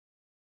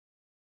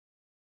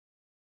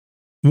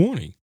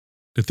Warning: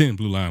 the Thin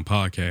Blue Line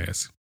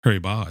podcast, Harry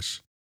Bosch,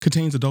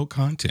 contains adult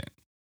content.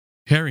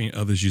 Harry and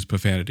others use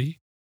profanity,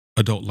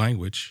 adult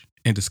language,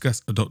 and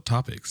discuss adult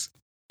topics,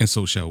 and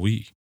so shall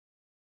we.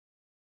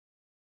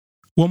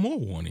 One more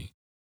warning: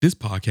 this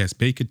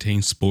podcast may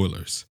contain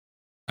spoilers.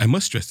 I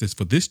must stress this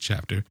for this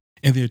chapter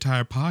and the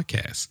entire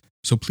podcast,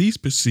 so please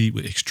proceed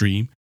with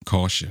extreme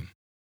caution.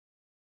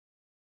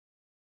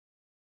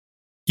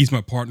 He's my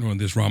partner on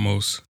this,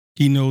 Ramos.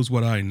 He knows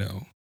what I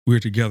know.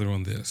 We're together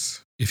on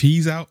this. If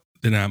he's out,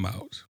 then I'm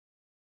out.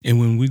 And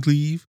when we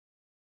leave,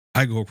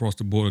 I go across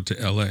the border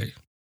to LA.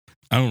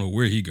 I don't know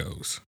where he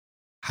goes.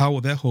 How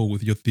will that hold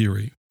with your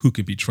theory? Who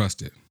can be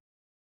trusted?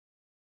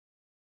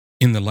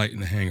 In the light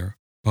in the hangar,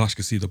 Bosch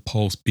could see the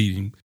pulse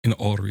beating in the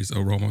arteries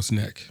of Ramos'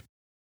 neck.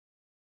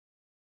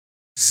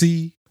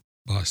 See,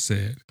 Bosch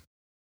said,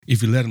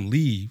 if you let him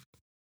leave,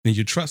 then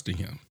you're trusting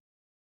him.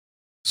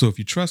 So if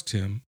you trust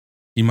him,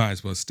 he might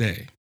as well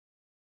stay.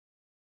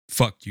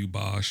 Fuck you,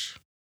 Bosch.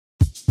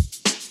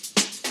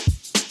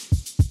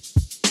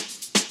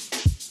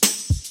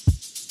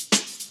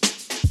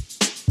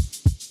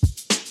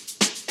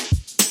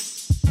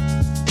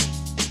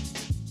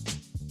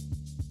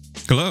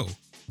 Hello,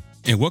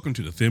 and welcome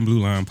to the Thin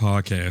Blue Line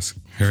podcast,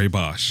 Harry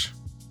Bosch.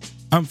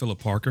 I'm Philip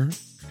Parker,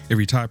 a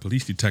retired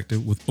police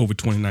detective with over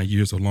 29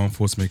 years of law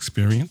enforcement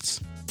experience.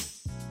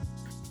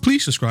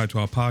 Please subscribe to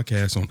our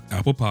podcast on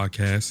Apple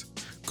Podcasts,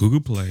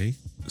 Google Play,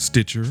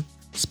 Stitcher,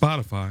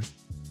 Spotify,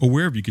 or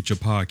wherever you get your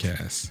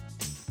podcasts.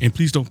 And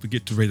please don't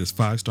forget to rate us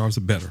 5 stars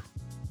or better.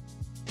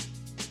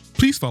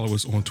 Please follow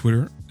us on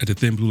Twitter at the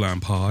Thin Blue Line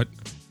Pod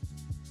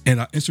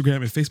and our Instagram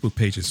and Facebook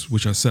pages,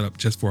 which are set up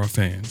just for our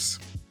fans.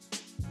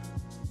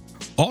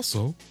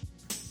 Also,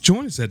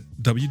 join us at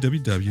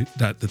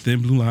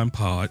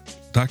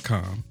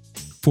www.thethinbluelinepod.com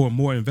for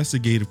more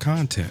investigative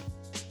content,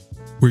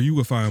 where you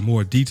will find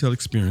more detailed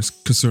experience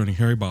concerning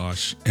Harry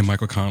Bosch and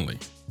Michael Connelly.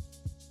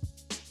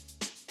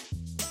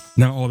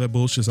 Now all that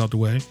bullshit's out the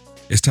way,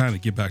 it's time to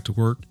get back to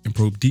work and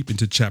probe deep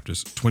into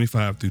chapters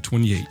 25 through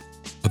 28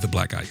 of The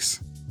Black Ice.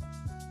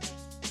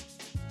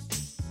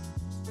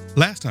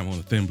 Last time on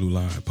the Thin Blue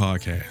Line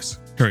podcast,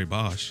 Harry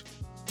Bosch,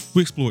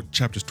 we explored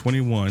chapters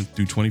 21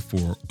 through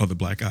 24 of The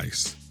Black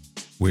Ice,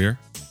 where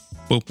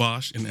both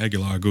Bosch and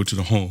Aguilar go to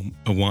the home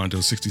of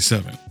Wando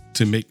 67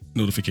 to make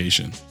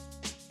notification.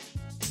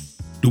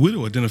 The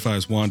widow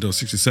identifies Wando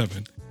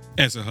 67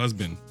 as her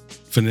husband,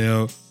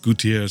 Fidel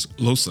Gutierrez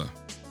Loza.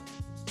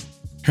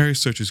 Harry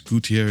searches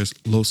Gutierrez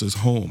Loza's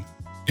home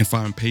and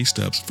finds pay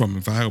stubs from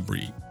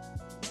Envirobreed.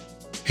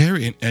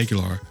 Harry and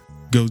Aguilar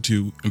go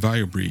to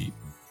Envirobreed,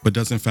 but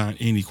doesn't find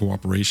any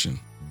cooperation.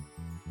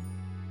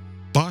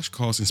 Bosch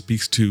calls and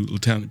speaks to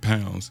Lieutenant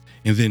Pounds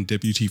and then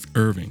Deputy Chief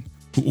Irving,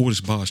 who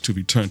orders Bosch to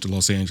return to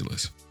Los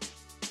Angeles.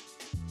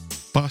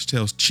 Bosch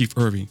tells Chief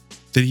Irving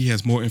that he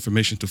has more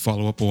information to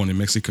follow up on in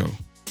Mexico.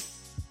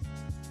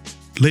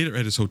 Later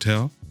at his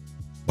hotel,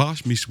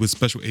 Bosch meets with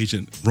Special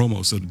Agent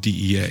Ramos of the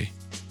DEA.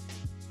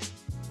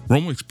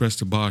 Romo expressed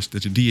to Bosch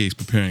that the DEA is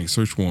preparing a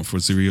search warrant for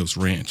Zuriel's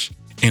ranch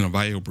and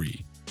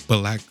Envirobreed, but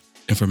lacked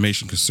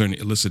information concerning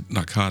illicit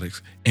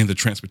narcotics and the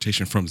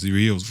transportation from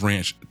Zuriel's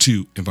ranch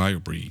to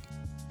Envirobreed.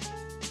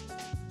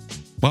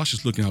 Bosch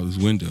is looking out his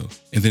window,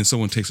 and then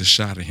someone takes a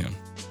shot at him.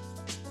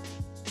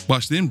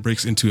 Bosch then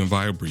breaks into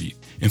Envirobreed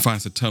and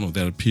finds a tunnel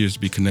that appears to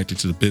be connected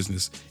to the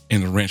business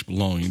and the ranch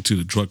belonging to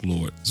the drug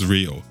lord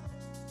Zuriel.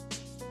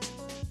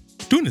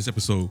 During this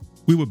episode,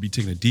 we will be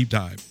taking a deep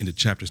dive into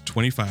chapters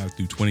 25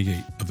 through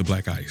 28 of The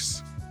Black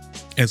Ice.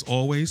 As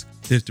always,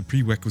 there's the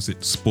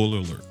prerequisite spoiler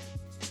alert.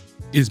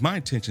 It is my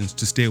intentions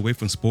to stay away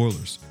from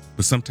spoilers,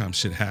 but sometimes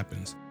shit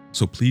happens,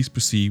 so please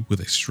proceed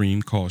with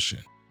extreme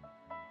caution.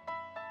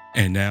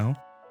 And now,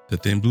 the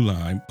Thin Blue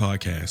Line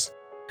podcast,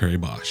 Harry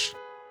Bosch.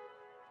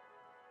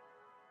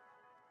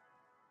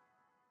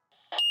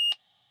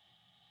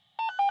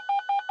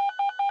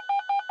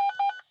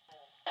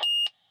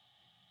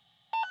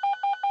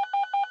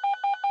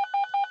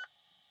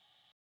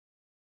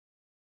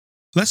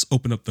 Let's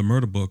open up the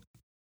murder book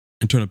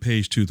and turn a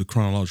page to the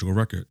chronological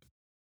record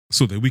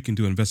so that we can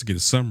do an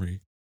investigative summary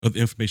of the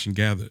information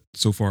gathered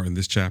so far in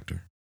this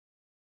chapter.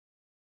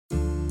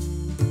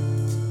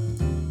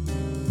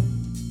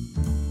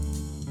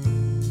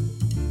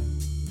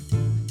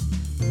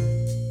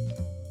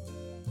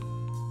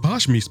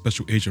 Bosch meets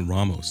Special Agent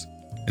Ramos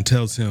and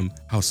tells him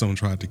how someone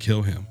tried to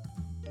kill him.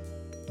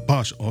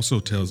 Bosch also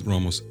tells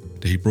Ramos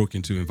that he broke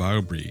into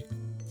Envirobreed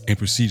and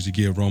proceeds to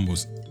give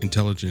Ramos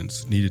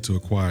intelligence needed to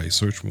acquire a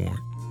search warrant.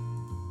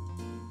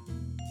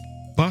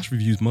 Bosch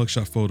reviews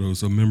mugshot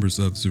photos of members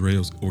of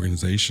Zuriel's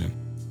organization.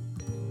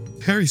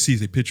 Harry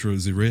sees a picture of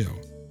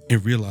Zuriel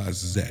and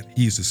realizes that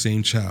he is the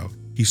same child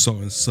he saw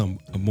in some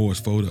of Moore's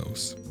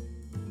photos.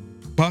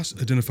 Bosch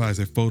identifies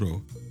a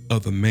photo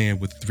of the man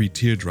with 3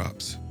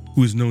 teardrops,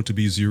 who is known to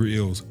be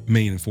Zuriel's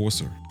main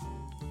enforcer,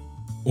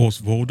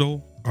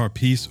 Osvaldo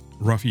Arpiz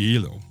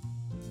Raffaello.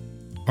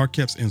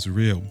 Arceps and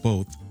Zuriel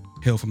both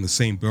hail from the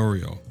same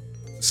barrio,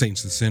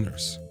 Saints and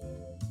Sinners.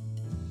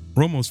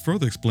 Ramos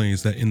further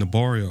explains that in the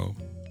barrio,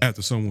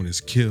 after someone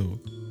is killed,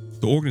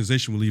 The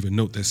organization will leave a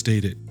note that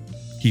stated,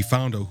 "He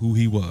found out who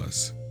he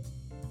was."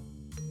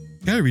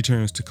 Harry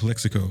returns to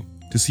Calexico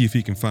to see if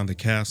he can find the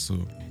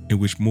castle in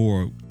which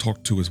Moore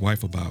talked to his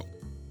wife about.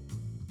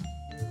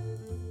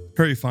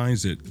 Harry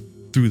finds it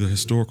through the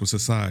Historical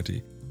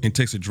Society and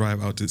takes a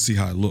drive out to see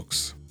how it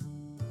looks.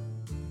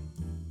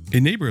 A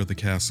neighbor of the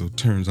castle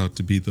turns out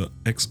to be the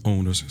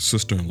ex-owner's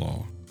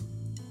sister-in-law.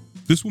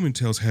 This woman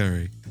tells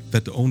Harry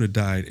that the owner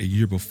died a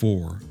year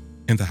before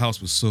and the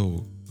house was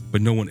sold,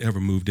 but no one ever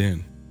moved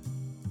in.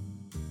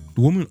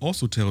 The woman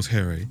also tells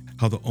Harry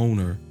how the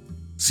owner,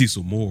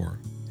 Cecil Moore,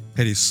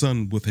 had a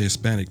son with a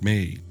Hispanic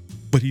maid,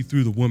 but he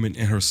threw the woman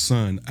and her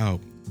son out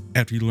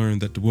after he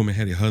learned that the woman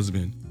had a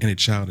husband and a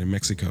child in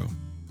Mexico.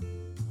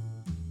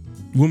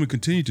 The woman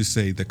continued to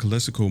say that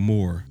Calexico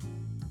Moore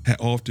had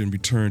often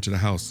returned to the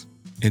house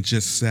and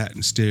just sat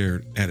and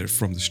stared at it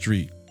from the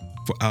street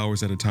for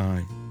hours at a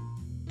time.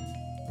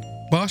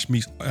 Bosch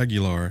meets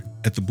Aguilar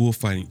at the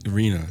bullfighting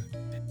arena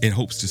and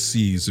hopes to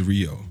see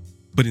Zorrillo,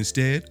 but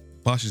instead,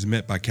 Bosch is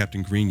met by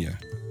Captain Grenia.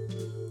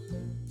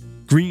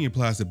 Grenia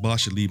implies that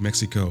Bosch should leave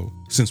Mexico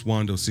since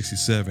Wando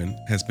 67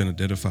 has been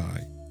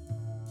identified.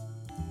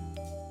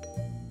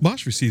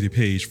 Bosch received a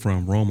page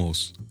from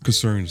Ramos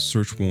concerning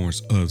search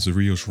warrants of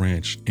Zorrillo's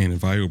ranch and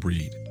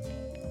Valladolid.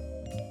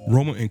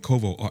 Romo and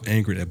Kovo are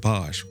angered at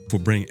Bosch for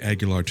bringing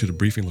Aguilar to the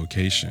briefing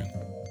location.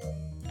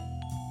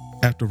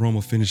 After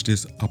Romo finished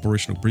his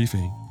operational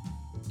briefing,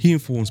 he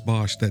informs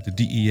Bosch that the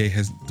DEA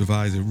has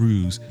devised a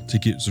ruse to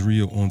get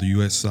Zorrillo on the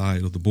U.S.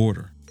 side of the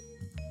border.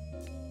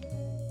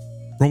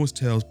 Ramos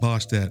tells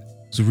Bosch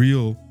that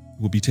Zorrillo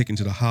will be taken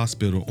to the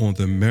hospital on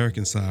the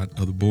American side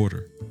of the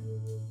border.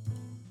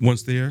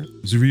 Once there,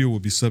 Zorrillo will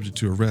be subject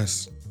to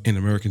arrest in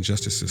the American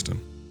justice system.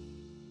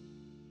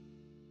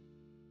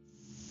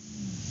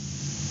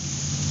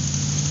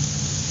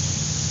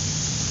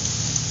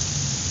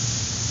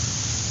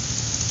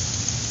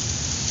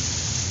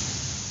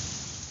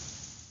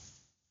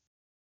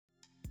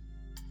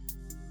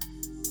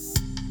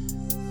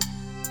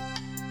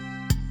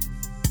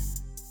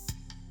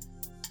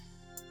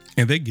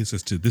 And that gets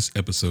us to this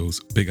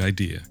episode's big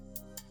idea.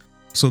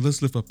 So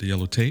let's lift up the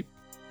yellow tape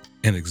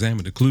and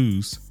examine the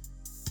clues.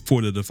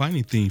 For the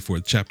defining theme for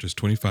chapters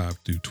 25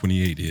 through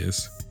 28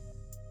 is,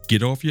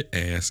 get off your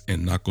ass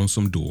and knock on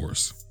some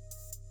doors.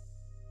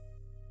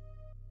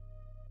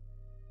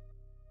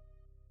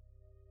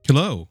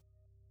 Hello,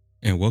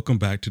 and welcome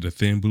back to the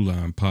Thin Blue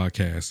Line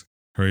podcast,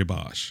 Harry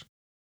Bosch.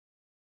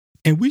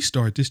 And we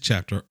start this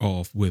chapter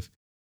off with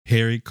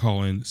Harry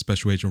calling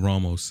Special Agent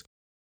Ramos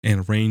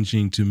and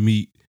arranging to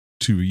meet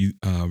to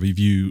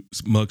review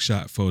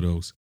mugshot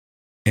photos.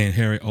 And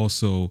Harry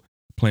also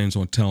plans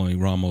on telling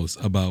Ramos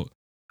about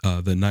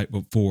the night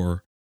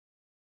before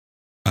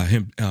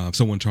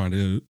someone trying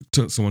to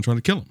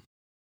kill him.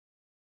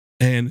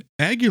 And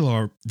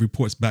Aguilar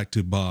reports back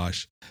to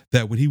Bosch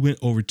that when he went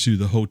over to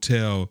the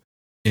hotel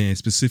and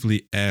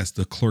specifically asked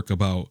the clerk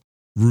about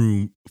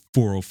room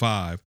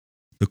 405,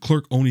 the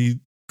clerk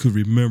only could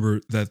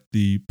remember that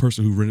the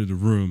person who rented the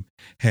room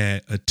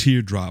had a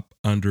teardrop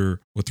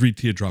three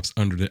teardrops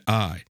under the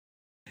eye.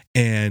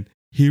 And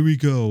here we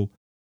go.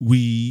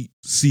 We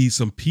see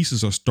some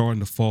pieces are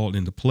starting to fall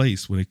into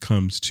place when it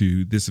comes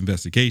to this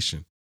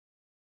investigation.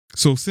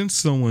 So since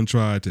someone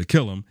tried to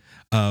kill him,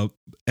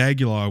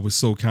 Aguilar was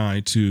so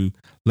kind to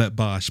let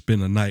Bosch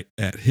spend a night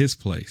at his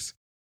place.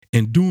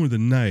 And during the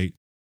night,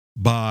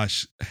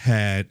 Bosch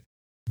had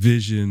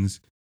visions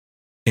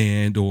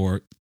and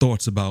or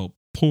thoughts about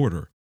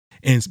Porter.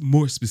 And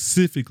more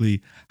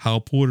specifically, how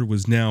Porter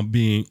was now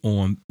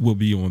will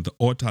be on the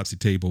autopsy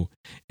table,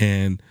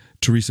 and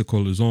Teresa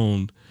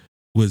Corazon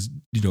was,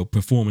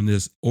 performing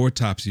this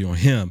autopsy on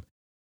him.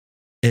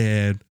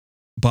 And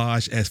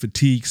Bosch, as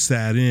fatigue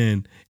sat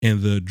in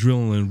and the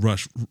adrenaline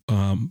rush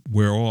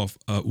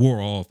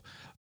wore off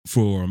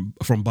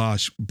from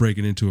Bosch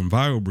breaking into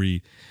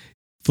Envirobreed,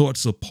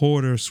 thoughts of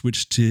Porter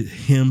switched to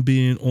him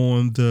being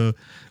on the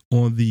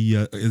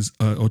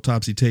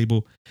autopsy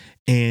table.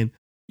 And,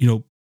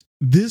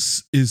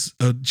 this is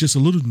just a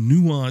little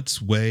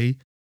nuanced way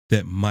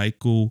that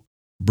Michael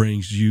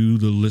brings you,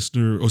 the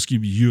listener,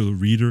 you, the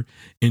reader,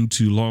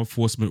 into law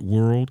enforcement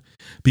world.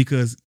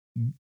 Because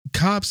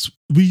cops,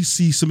 we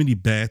see so many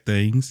bad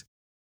things.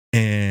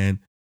 And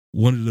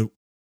one of the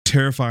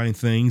terrifying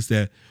things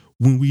that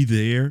when we're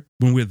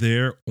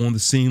there on the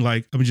scene,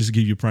 like, let me just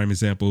give you a prime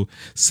example.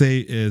 Say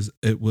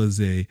it was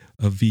a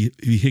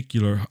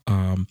vehicular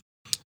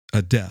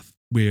a death,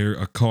 where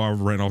a car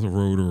ran off the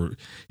road or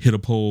hit a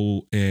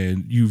pole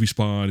and you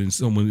respond and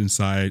someone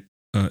inside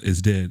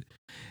is dead.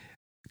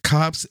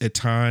 Cops at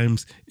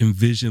times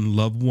envision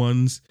loved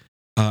ones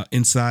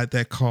inside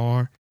that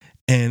car,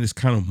 and it's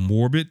kind of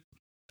morbid.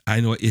 I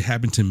know it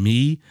happened to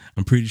me.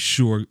 I'm pretty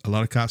sure a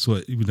lot of cops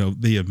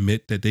they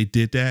admit that they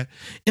did that.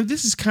 And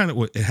this is kind of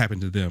what happened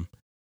to them.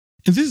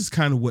 And this is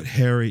kind of what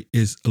Mike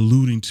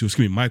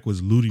was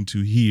alluding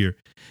to here,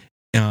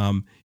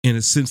 in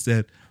a sense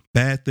that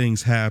bad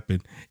things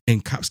happen,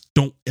 and cops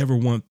don't ever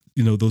want,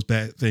 those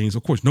bad things.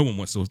 Of course, no one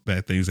wants those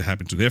bad things to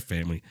happen to their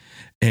family,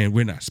 and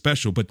we're not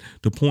special. But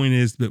the point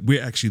is that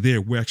we're actually there.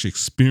 We're actually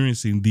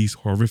experiencing these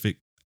horrific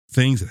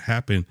things that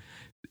happen,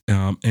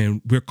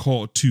 and we're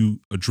called to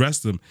address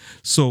them.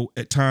 So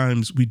at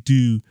times we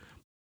do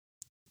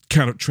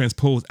kind of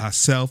transpose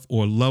ourselves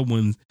or loved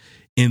ones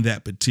in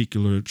that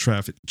particular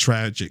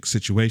tragic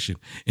situation.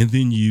 And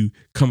then you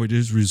come with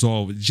this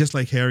resolve, just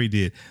like Harry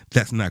did.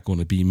 That's not going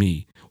to be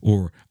me,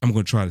 or I'm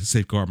going to try to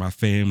safeguard my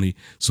family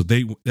so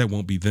that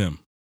won't be them.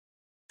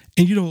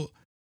 And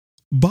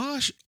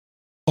Bosch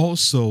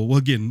also,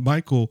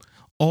 Michael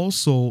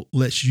also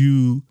lets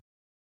you,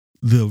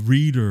 the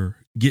reader,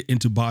 get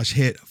into Bosch's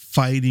head,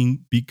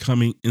 fighting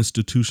becoming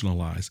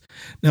institutionalized.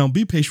 Now,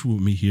 be patient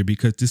with me here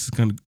because this is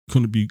going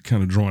to be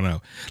kind of drawn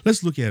out.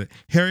 Let's look at it.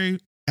 Harry,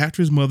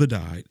 after his mother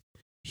died,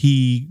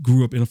 he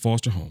grew up in a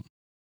foster home.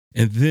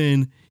 And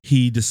then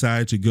he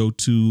decided to go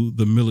to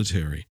the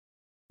military.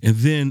 And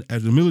then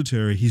at the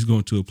military, he's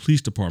going to a police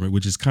department,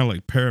 which is kind of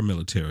like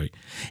paramilitary.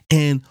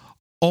 And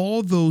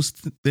all those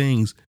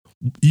things,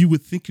 you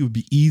would think it would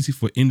be easy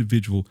for an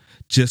individual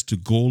just to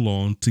go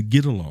along, to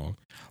get along.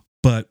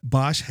 But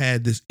Bosch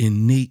had this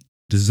innate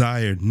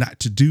desire not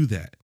to do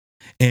that.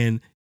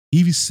 And he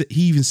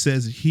even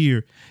says it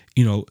here,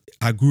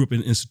 I grew up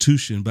in an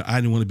institution, but I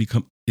didn't want to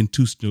become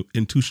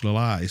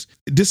institutionalized.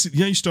 This,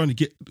 you're starting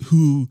to get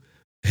who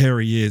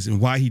Harry is and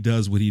why he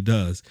does what he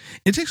does.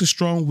 It takes a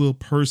strong-willed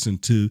person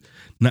to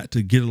not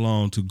to get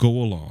along, to go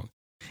along.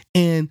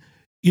 And,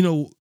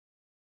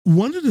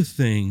 one of the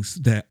things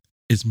that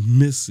is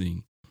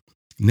missing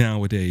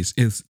nowadays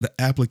is the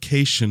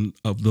application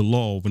of the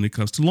law when it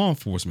comes to law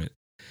enforcement.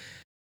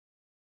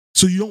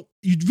 So you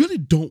really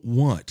don't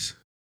want,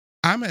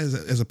 I'm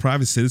as a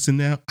private citizen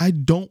now, I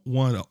don't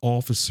want an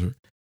officer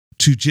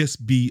to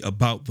just be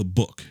about the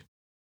book.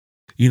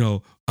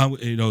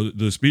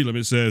 The speed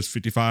limit says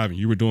 55 and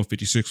you were doing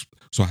 56,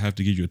 so I have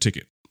to give you a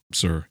ticket,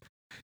 sir.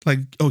 Like,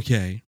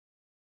 okay.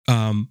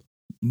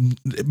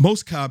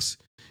 Most cops,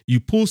 you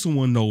pull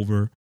someone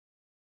over,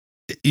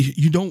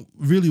 you don't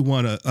really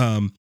want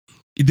to,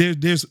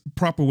 there's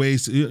proper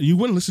ways. You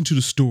want to listen to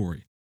the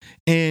story.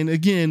 And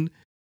again,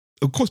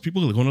 of course,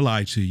 people are going to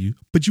lie to you,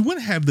 but you want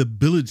to have the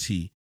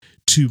ability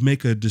to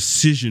make a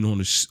decision on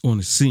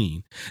a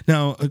scene.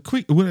 Now,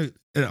 hopefully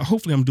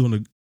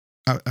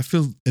I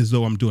feel as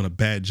though I'm doing a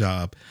bad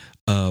job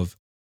of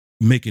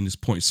making this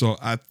point. So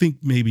I think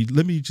maybe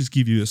let me just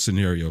give you a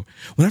scenario.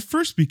 When I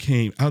first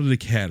became out of the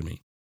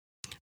academy,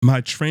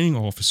 my training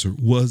officer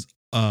was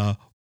a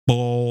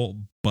ball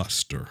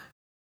buster,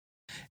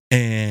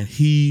 and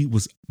he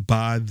was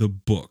by the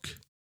book.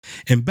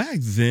 And back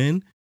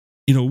then,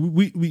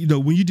 we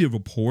when you did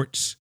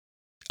reports,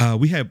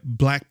 we had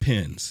black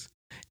pens,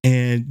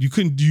 and you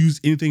couldn't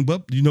use anything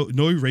but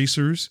no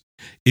erasers.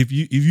 If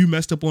you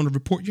messed up on the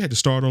report, you had to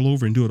start all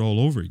over and do it all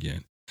over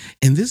again.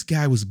 And this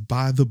guy was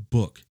by the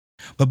book.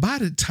 But by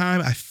the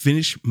time I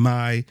finished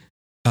my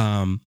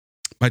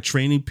my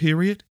training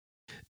period,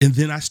 and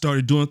then I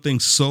started doing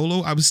things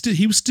solo,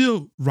 he was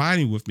still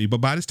riding with me. But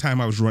by this time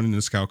I was running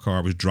the scout car,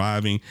 I was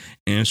driving,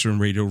 answering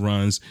radio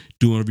runs,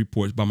 doing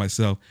reports by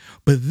myself.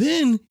 But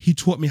then he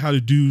taught me how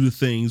to do the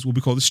things what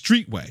we call the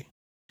street way.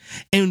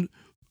 And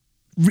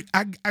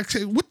I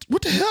said,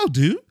 what the hell,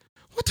 dude?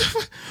 What the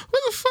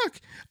fuck?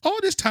 All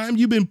this time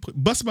you've been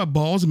busting my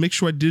balls and make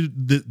sure I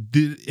did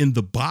it in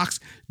the box,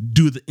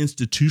 do the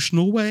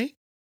institutional way.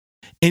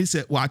 And he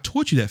said, well, I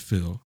taught you that,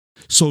 Phil.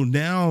 So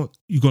now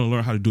you're going to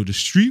learn how to do it the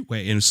street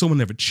way. And if someone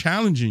ever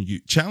challenge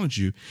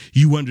you,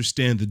 you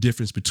understand the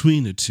difference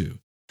between the two.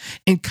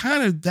 And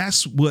kind of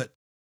that's what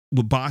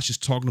Bosch is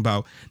talking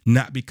about,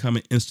 not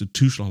becoming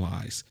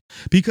institutionalized.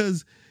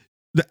 Because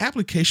the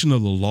application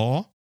of the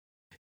law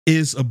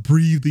is a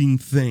breathing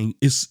thing.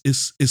 It's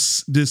this,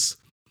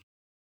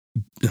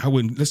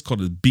 let's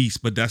call it a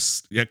beast, but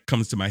that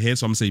comes to my head,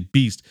 so I'm gonna say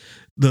beast.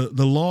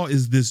 The law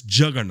is this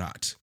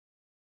juggernaut,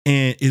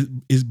 and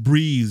it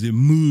breathes, it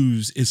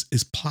moves,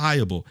 it's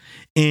pliable,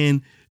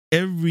 and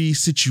every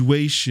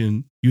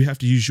situation you have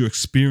to use your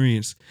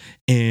experience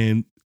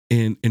and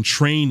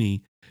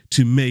training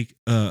to make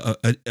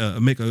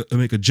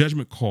a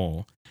judgment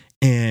call.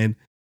 And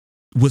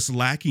what's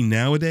lacking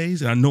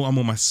nowadays, and I know I'm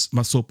on my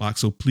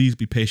soapbox, so please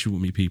be patient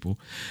with me, people.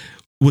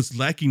 What's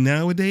lacking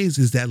nowadays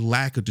is that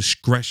lack of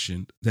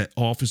discretion that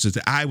officers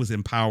that I was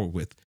empowered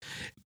with.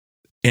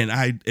 And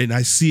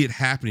I see it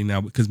happening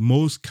now because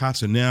most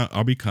cops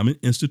are becoming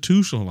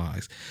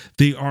institutionalized.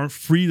 They aren't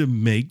free to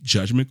make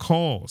judgment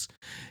calls.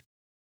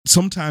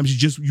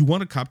 Sometimes you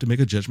want a cop to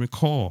make a judgment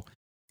call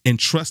and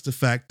trust the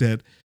fact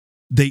that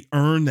they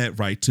earn that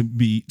right to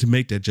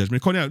make that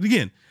judgment call. Now,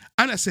 again,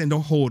 I'm not saying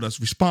don't hold us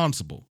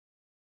responsible.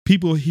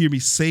 People hear me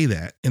say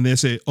that and they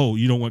say, oh,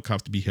 you don't want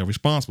cops to be held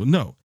responsible.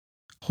 No.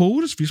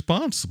 Hold us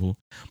responsible,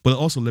 but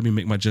also let me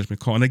make my judgment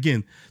call. And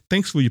again,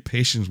 thanks for your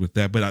patience with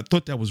that. But I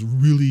thought that was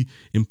really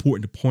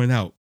important to point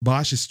out.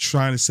 Bosch is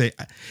trying to say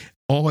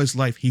all his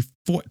life, he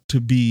fought to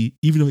be,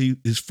 even though he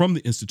is from the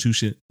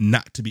institution,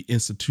 not to be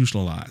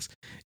institutionalized.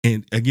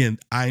 And again,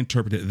 I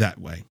interpret it that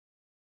way.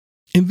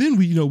 And then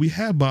we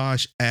have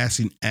Bosch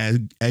asking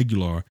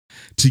Aguilar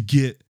to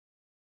get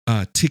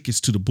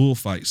tickets to the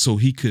bullfight so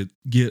he could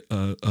get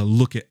a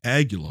look at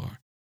Aguilar.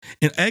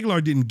 And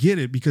Aguilar didn't get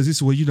it because he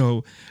said,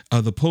 well,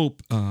 the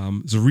Pope,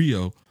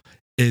 Zorrillo,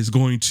 is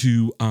going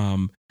to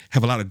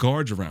have a lot of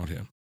guards around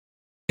him.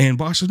 And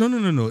Bosch said,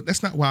 no.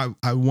 That's not why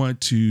I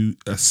want to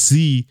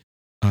see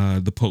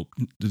the Pope,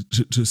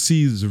 to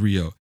see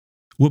Zorrillo.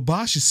 What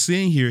Bosch is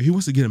saying here, he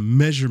wants to get a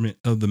measurement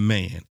of the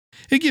man.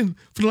 Again,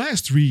 for the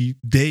last 3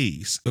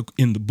 days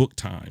in the book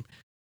time,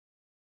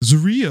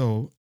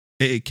 Zorrillo,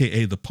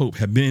 a.k.a. the Pope,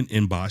 have been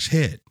in Bosch's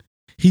head.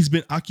 He's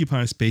been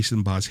occupying space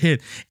in Bosch's head.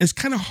 And it's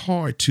kind of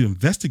hard to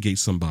investigate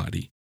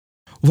somebody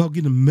without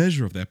getting a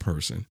measure of that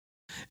person.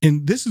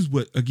 And this is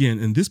what, again,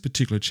 in this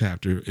particular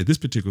chapter, at this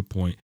particular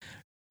point,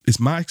 it's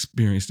my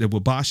experience that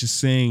what Bosch is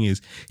saying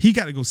is he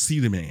got to go see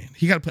the man.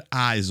 He got to put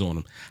eyes on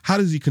him. How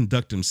does he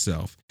conduct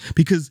himself?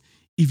 Because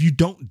if you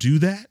don't do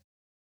that,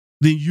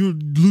 then you're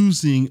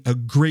losing a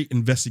great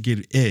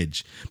investigative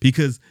edge,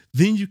 because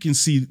then you can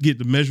get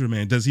the measure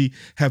man. Does he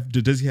have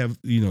to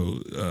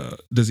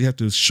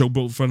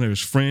showboat in front of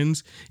his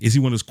friends? Is he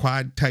one of those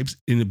quiet types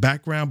in the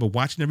background but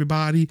watching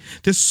everybody?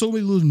 There's so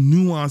many little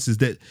nuances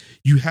that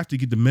you have to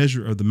get the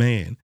measure of the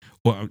man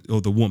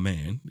or the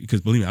woman,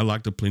 because believe me, I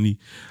locked up plenty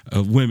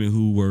of women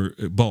who were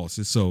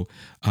bosses. So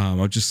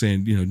I'm just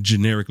saying,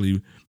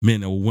 generically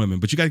men or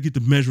women, but you got to get the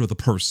measure of the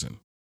person.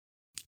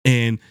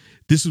 And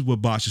this is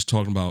what Bosch is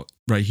talking about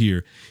right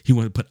here. He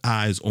wanted to put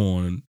eyes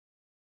on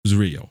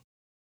Zorrillo.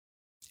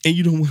 And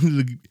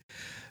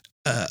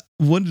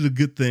one of the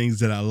good things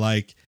that I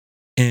like,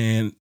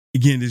 and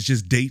again, it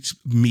just dates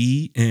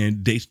me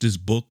and dates this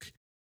book.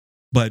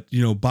 But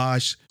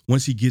Bosch,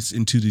 once he gets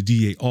into the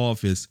DA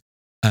office,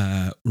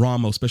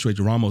 Ramos, Special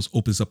Agent Ramos,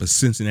 opens up a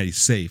Cincinnati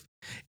safe.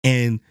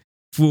 And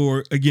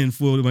for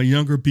my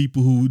younger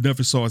people who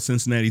never saw a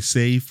Cincinnati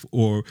safe,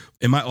 or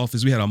in my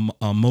office, we had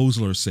a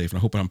Mosler safe, and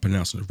I hope I'm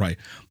pronouncing it right.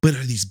 But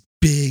are these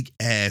big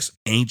ass,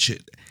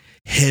 ancient,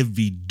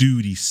 heavy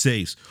duty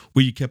safes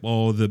where you kept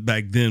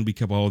back then we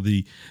kept all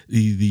the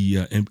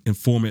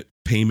informant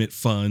payment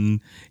fund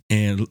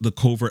and the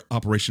covert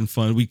operation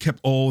fund. We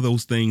kept all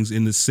those things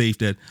in the safe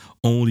that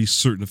only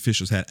certain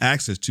officials had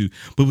access to.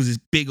 But it was this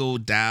big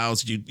old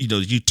dials.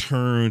 You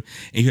turn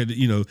and you had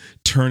to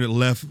turn it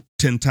left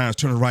 10 times,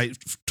 turn it right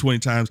 20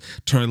 times,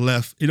 turn it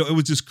left. It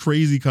was this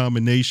crazy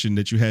combination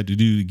that you had to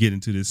do to get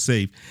into this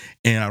safe.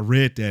 And I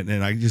read that,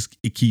 and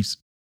it keeps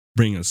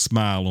bringing a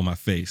smile on my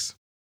face.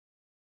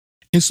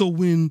 And so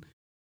when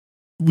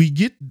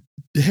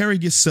Harry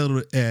gets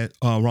settled at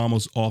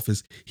Ramos'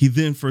 office, he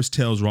then first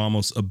tells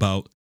Ramos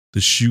about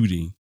the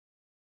shooting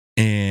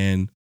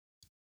and,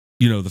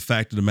 the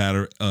fact of the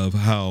matter of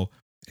how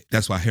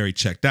that's why Harry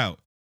checked out.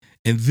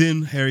 And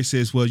then Harry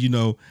says, well,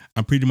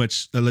 I'm pretty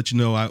much, I'll let you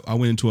know, I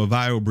went into a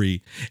viral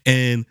breed,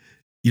 and,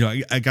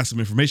 I got some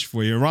information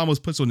for you. And Ramos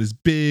puts on this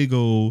big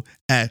old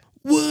act.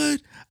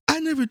 What? I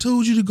never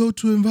told you to go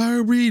to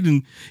EnviroBreed,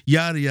 and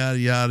yada, yada,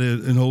 yada,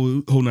 and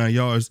whole 9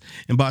 yards.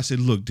 And Bosch said,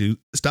 look, dude,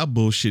 stop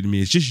bullshitting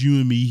me. It's just you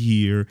and me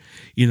here.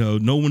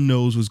 No one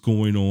knows what's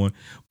going on.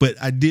 But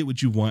I did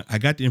what you want. I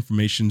got the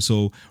information.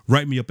 So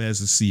write me up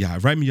as a CI.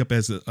 Write me up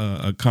as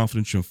a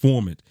confidential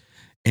informant.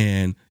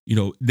 And,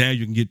 now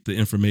you can get the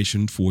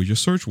information for your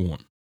search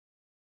warrant.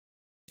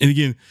 And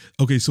again,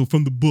 okay, so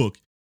from the book,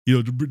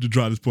 to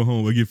drive this point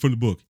home, again, from the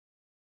book,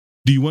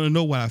 do you want to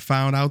know what I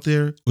found out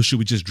there, or should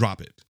we just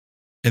drop it?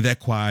 And that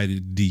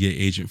quieted the DA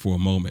agent for a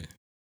moment.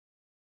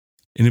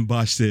 And then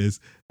Bosch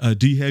says,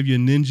 do you have your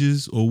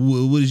ninjas, or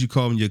what did you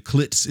call them, your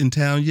clits in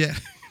town yet?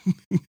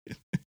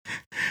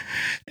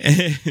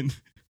 And,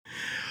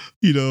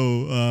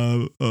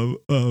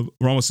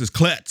 Ramos says,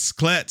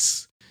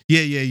 Klets.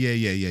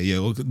 Yeah.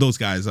 Well, those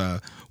guys, you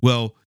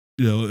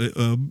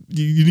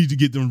need to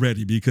get them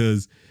ready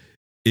because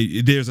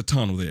there's a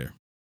tunnel there.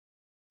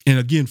 And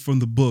again, from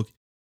the book,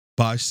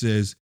 Bosch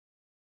says,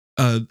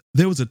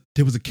 there was a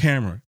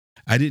camera.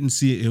 I didn't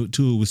see it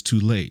until it was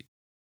too late.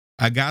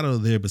 I got out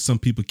of there, but some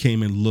people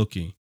came in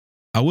looking.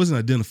 I wasn't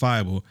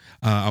identifiable.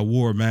 I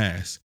wore a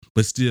mask,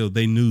 but still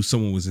they knew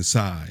someone was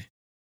inside.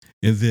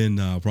 And then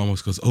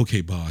Ramos goes,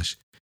 okay, Bosch,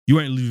 you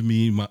ain't leaving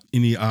me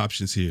any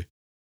options here.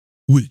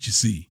 What did you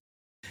see?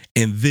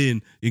 And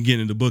then again,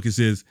 in the book, it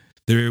says,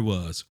 there it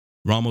was.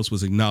 Ramos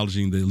was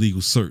acknowledging the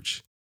illegal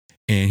search,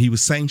 and he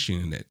was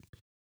sanctioning it.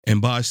 And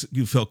Bosch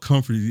felt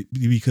comforted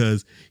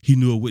because he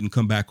knew it wouldn't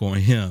come back on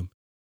him.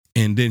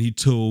 And then he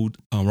told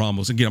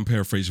Ramos, again, I'm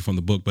paraphrasing from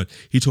the book, but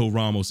he told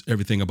Ramos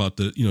everything about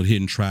the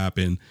hidden trap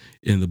and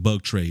the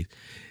bug trade.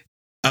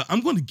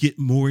 I'm going to get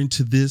more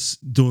into this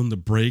during the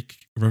break,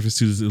 in reference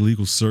to this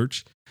illegal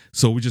search.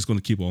 So we're just going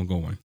to keep on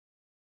going.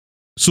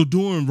 So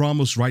during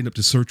Ramos writing up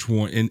the search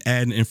warrant and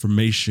adding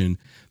information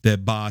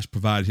that Bosch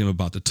provided him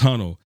about the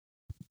tunnel,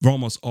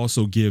 Ramos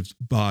also gives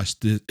Bosch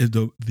the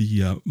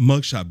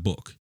mugshot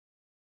book.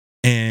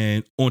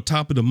 And on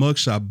top of the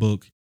mugshot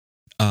book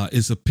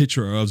is a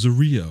picture of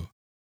Zorrillo.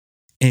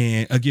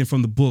 And again,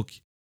 from the book,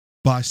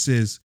 Bosch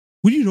says,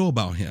 what do you know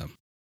about him?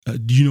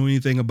 Do you know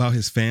anything about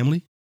his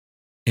family?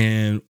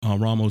 And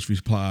Ramos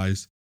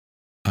replies,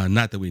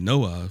 not that we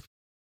know of,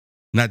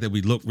 not that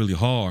we look really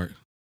hard.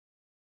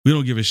 We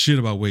don't give a shit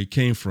about where he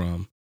came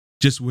from,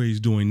 just where he's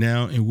doing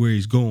now and where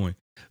he's going.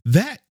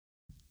 That,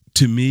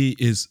 to me,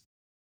 is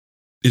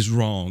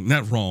wrong.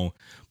 Not wrong,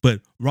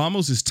 but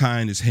Ramos is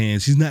tying his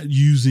hands. He's not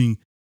using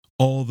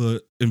all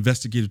the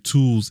investigative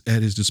tools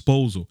at his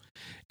disposal.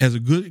 As a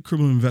good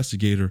criminal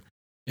investigator,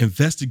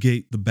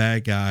 investigate the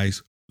bad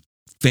guy's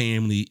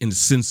family in the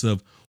sense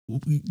of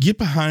get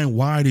behind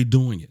why they're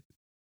doing it.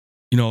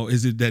 You know,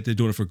 is it that they're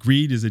doing it for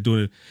greed? Is they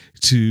doing it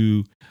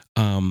to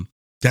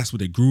that's what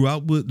they grew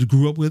up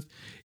with,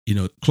 you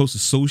know, close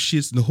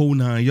associates and the whole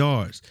 9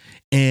 yards.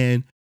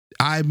 And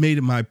I made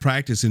it my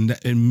practice, and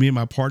me and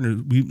my partner,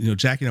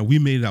 Jackie and I, we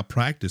made it our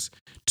practice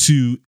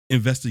to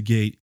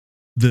investigate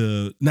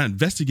not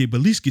investigate, but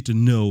at least get to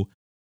know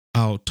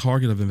our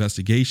target of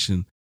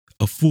investigation,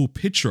 a full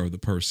picture of the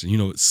person, you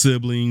know,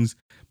 siblings,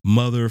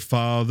 mother,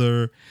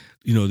 father,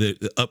 you know,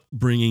 the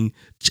upbringing.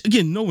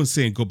 Again, no one's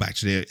saying go back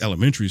to their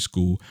elementary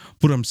school.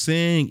 What I'm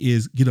saying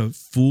is get a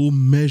full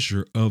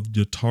measure of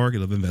the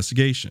target of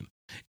investigation.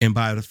 And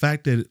by the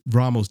fact that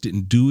Ramos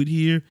didn't do it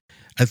here,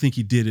 I think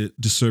he did a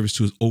disservice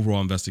to his overall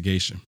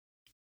investigation.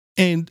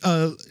 And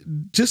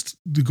just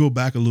to go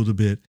back a little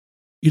bit,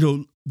 you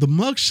know, the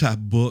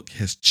mugshot book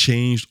has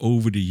changed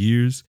over the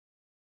years.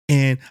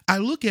 And I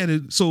look at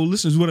it, so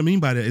listeners, what I mean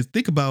by that is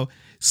think about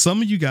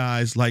some of you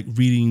guys like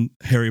reading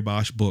Harry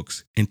Bosch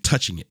books and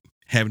touching it,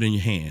 having it in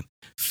your hand,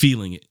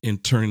 feeling it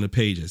and turning the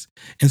pages.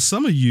 And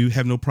some of you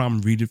have no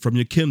problem reading it from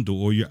your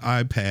Kindle or your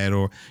iPad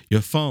or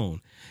your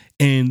phone.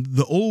 And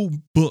the old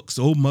books,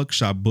 the old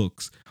mugshot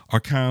books are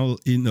kind of,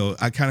 you know,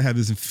 I kind of have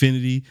this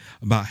infinity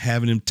about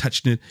having them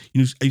touching it.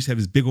 You know, I used to have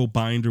this big old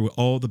binder with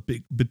all the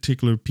big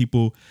particular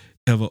people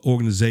of an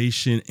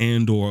organization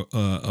and or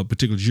a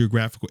particular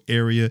geographical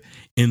area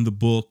in the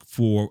book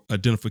for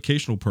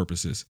identificational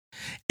purposes.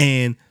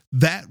 And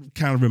that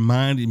kind of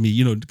reminded me,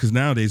 you know, because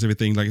nowadays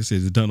everything, like I said,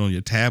 is done on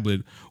your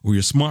tablet or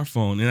your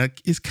smartphone. And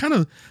it kind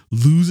of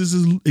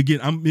loses,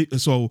 again, I'm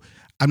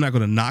not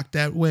going to knock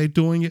that way of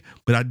doing it,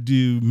 but I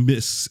do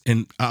miss,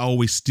 and I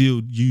always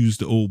still use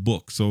the old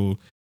book. So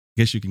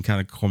I guess you can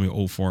kind of call me an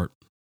old fart.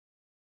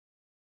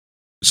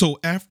 So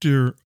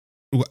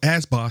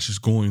as Bosch is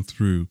going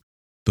through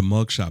the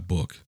mugshot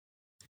book,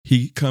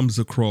 he comes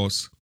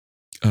across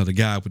the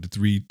guy with the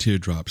 3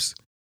 teardrops,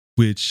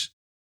 which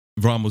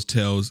Ramos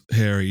tells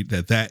Harry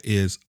that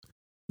is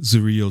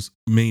Zarrillo's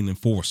main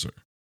enforcer,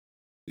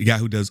 the guy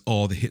who does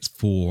all the hits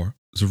for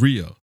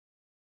Zarrillo.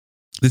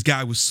 This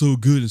guy was so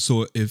good and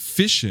so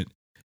efficient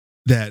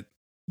that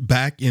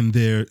back in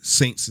their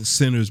Saints and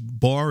Sinners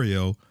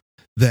barrio,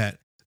 that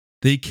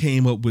they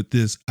came up with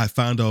this, I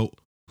found out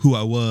who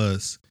I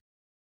was,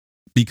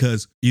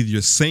 because either you're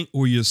a saint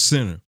or you're a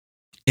sinner.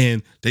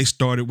 And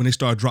when they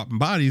started dropping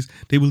bodies,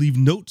 they would leave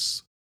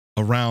notes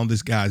around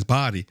this guy's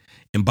body,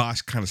 and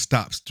Bosch kind of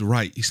stops to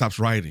write. He stops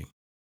writing.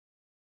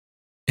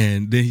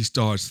 And then he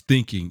starts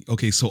thinking,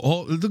 okay, so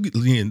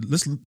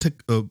let's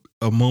take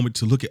a moment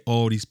to look at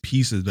all these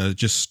pieces that are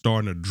just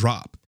starting to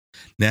drop.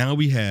 Now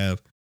we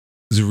have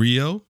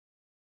Zarrillo,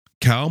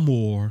 Kyle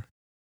Moore,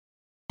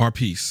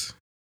 Arpiece.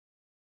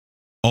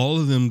 All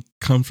of them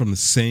come from the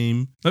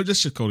same.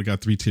 Let's just call the guy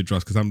 3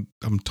 teardrops because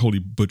I'm totally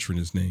butchering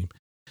his name.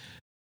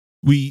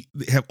 We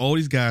have all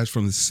these guys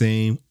from the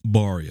same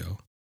barrio,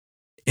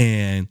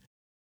 and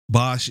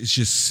Bosch is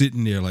just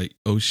sitting there like,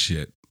 oh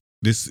shit,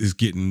 this is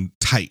getting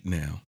tight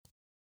now.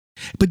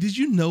 But did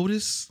you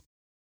notice,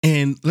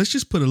 and let's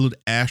just put a little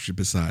asterisk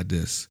beside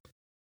this,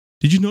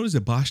 did you notice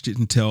that Bosch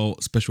didn't tell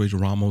Special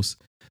Agent Ramos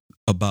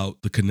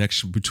about the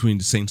connection between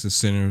the Saints and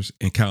Sinners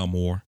and Kyle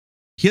Moore?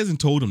 He hasn't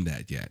told him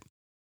that yet.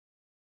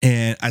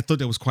 And I thought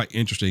that was quite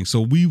interesting.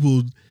 So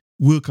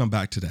we'll come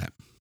back to that.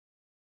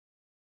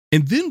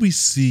 And then we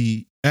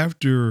see,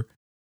 after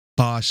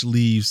Bosch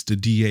leaves the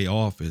DA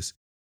office,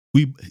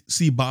 we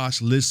see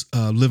Bosch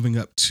living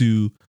up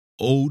to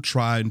old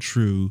tried and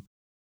true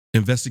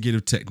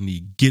investigative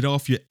technique: get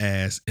off your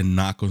ass and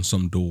knock on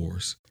some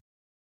doors.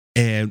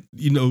 And,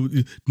 you know,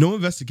 no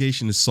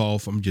investigation is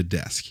solved from your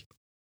desk.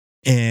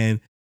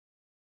 And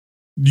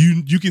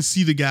you can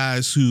see the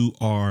guys who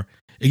are,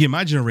 again,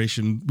 my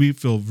generation, we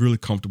feel really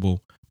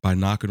comfortable by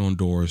knocking on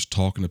doors,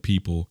 talking to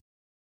people,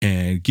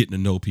 and getting to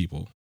know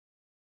people.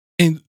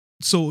 And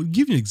so,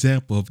 give you an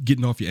example of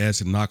getting off your ass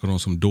and knocking on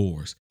some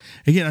doors.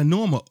 Again, I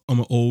know I'm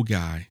an old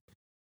guy,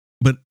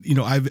 but, you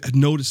know, I've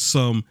noticed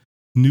some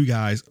new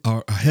guys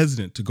are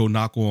hesitant to go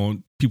knock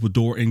on people's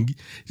door and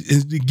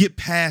get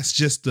past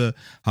just the,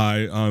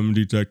 hi, I'm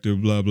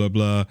detective, blah, blah,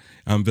 blah,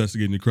 I'm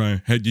investigating the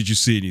crime. Hey, did you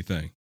see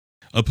anything?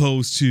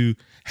 Opposed to,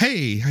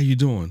 hey, how you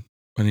doing?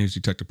 My name is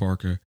Detective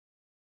Parker.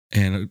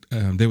 And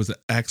there was an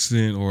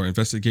accident or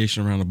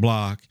investigation around the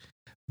block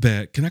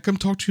that, can I come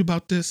talk to you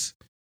about this?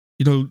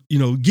 You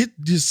know, get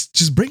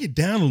just bring it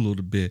down a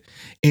little bit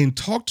and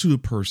talk to the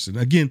person.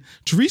 Again,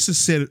 Teresa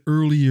said it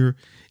earlier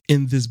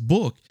in this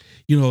book,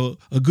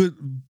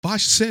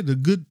 Bosch said a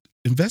good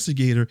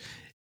investigator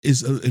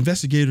is an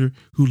investigator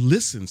who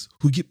listens,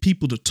 who get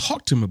people to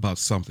talk to him about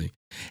something.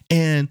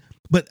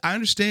 But I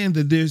understand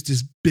that there's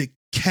this big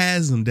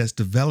chasm that's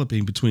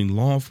developing between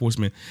law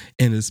enforcement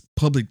and this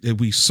public that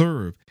we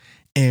serve.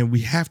 And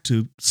we have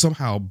to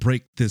somehow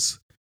break this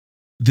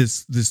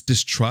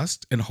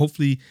distrust. And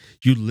hopefully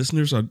you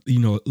listeners are,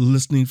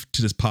 listening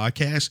to this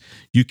podcast,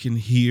 you can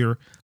hear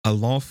a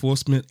law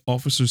enforcement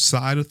officer's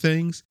side of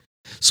things.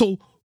 So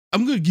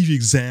I'm going to give you an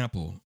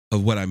example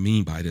of what I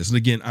mean by this. And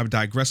again, I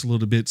digress a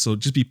little bit, so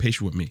just be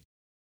patient with me.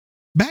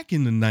 Back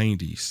in the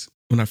 90s,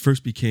 when I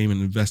first became an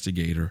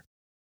investigator,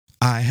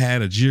 I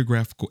had a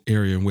geographical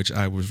area in which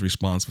I was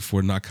responsible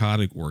for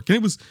narcotic work. And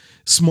it was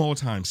small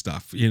time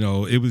stuff.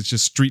 It was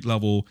just street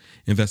level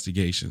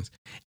investigations.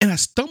 And I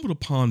stumbled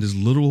upon this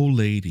little old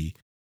lady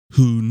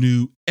who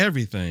knew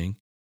everything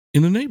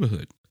in the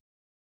neighborhood.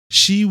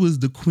 She was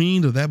the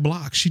queen of that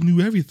block. She knew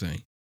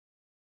everything.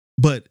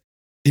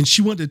 And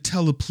she wanted to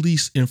tell the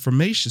police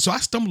information. So I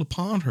stumbled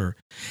upon her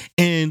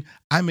and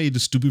I made the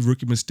stupid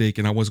rookie mistake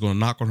and I was going to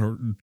knock on her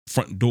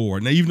front door.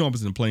 Now, even though I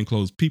was in plain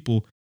clothes,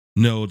 people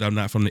know that I'm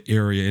not from the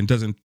area and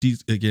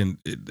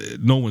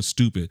no one's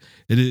stupid.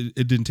 It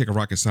didn't take a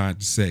rocket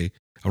scientist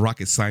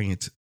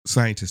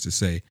to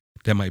say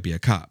that might be a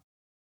cop.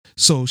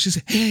 So she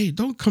said, "Hey,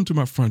 don't come to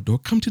my front door,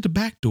 come to the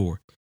back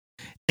door."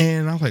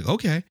 And I was like,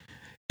 okay.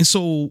 And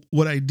so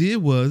what I did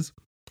was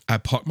I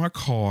parked my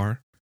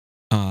car,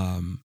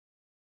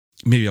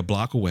 maybe a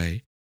block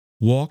away,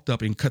 walked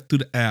up and cut through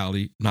the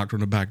alley, knocked on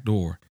the back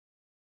door.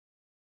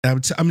 I'm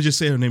going to just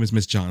say her name is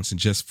Miss Johnson,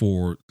 just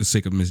for the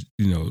sake of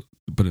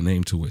put a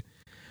name to it.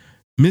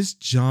 Miss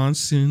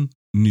Johnson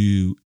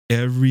knew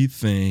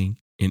everything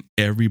and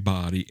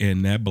everybody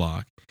in that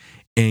block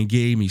and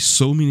gave me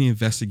so many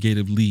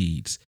investigative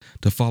leads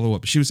to follow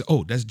up. She would say,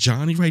 "Oh, that's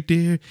Johnny right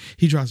there.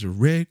 He drives a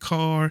red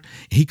car.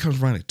 He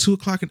comes around at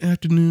 2:00 in the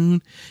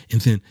afternoon.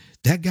 And then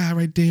that guy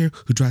right there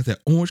who drives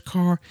that orange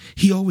car,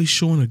 he always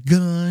showing a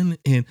gun."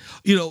 And,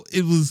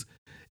 it was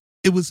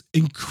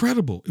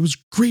incredible. It was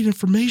great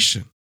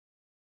information.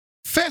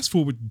 Fast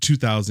forward to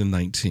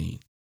 2019.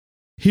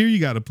 Here you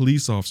got a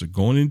police officer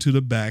going into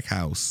the back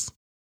house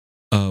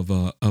of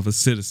a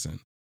citizen.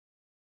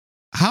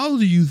 How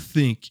do you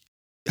think,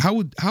 how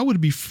would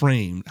it be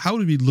framed? How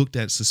would it be looked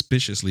at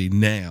suspiciously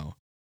now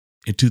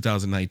in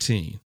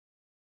 2019?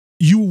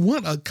 You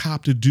want a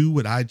cop to do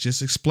what I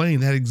just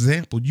explained, that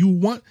example. You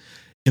want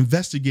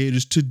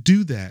investigators to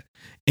do that.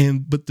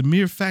 But the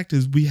mere fact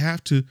is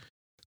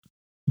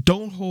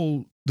don't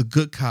hold the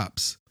good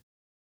cops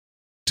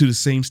to the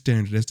same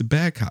standard as the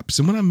bad cops.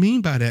 And what I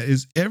mean by that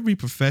is every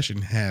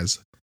profession has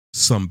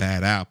some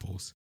bad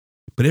apples,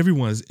 but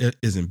everyone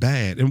isn't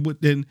bad.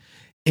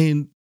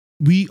 And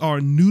we are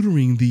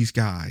neutering these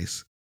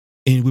guys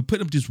and we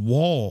put up this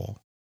wall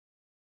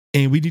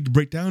and we need to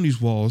break down these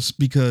walls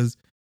because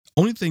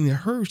only thing that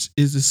hurts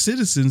is the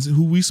citizens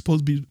who we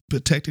supposed to be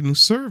protecting and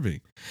serving.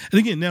 And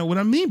again, now what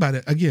I mean by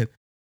that, again,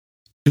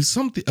 if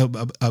something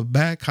a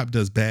bad cop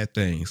does bad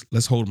things,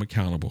 let's hold them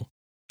accountable.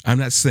 I'm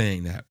not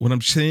saying that. What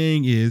I'm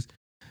saying is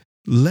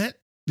let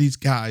these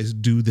guys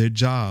do their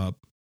job.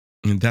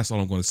 And that's all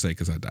I'm going to say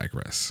because I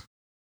digress.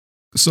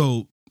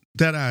 So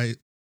that I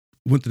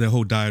went through that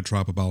whole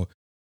diatribe about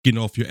getting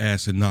off your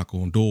ass and knock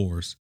on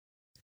doors.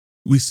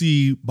 We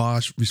see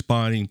Bosch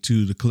responding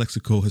to the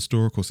Calexico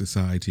Historical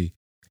Society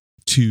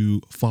to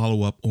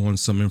follow up on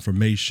some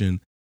information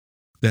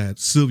that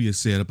Sylvia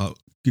said about,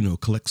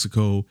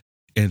 Calexico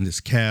and this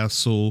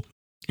castle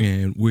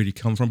and where he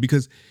come from,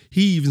 because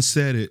he even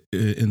said it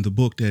in the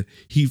book that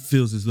he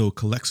feels as though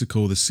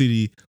Calexico, the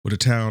city or the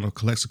town of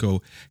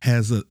Calexico,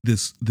 has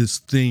this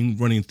thing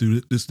running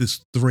through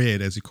this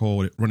thread, as he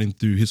called it, running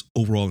through his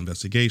overall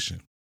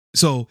investigation.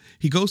 So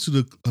he goes to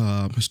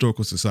the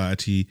Historical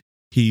Society.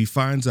 He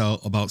finds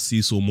out about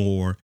Cecil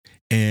Moore,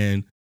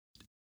 and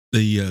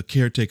the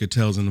caretaker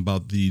tells him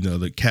about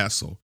the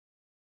castle.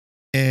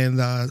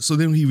 And so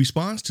then he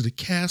responds to the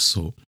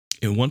castle,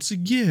 and once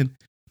again.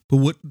 But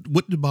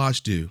what did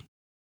Bosch do?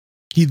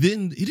 He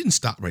didn't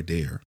stop right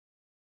there.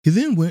 He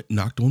then went and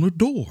knocked on the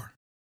door.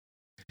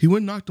 He went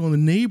and knocked on the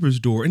neighbor's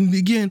door. And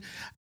again,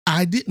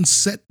 I didn't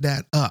set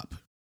that up.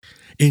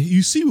 And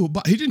you see,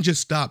 he didn't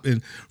just stop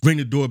and ring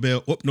the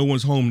doorbell, oh, no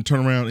one's home, and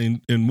turn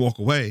around and walk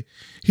away.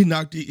 He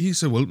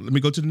said, well, let me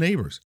go to the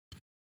neighbors.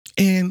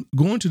 And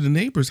going to the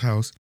neighbor's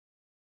house,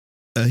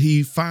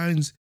 he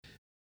finds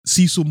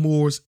Cecil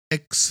Moore's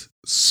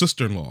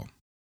ex-sister-in-law.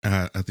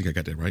 I think I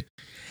got that right.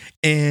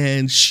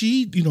 And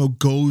she,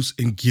 goes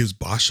and gives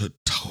Bosch a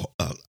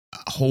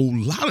whole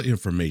lot of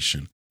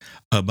information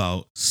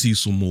about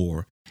Cecil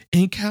Moore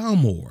and Cal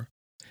Moore.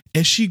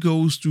 And she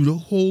goes through the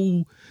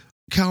whole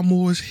Cal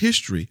Moore's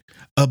history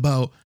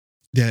about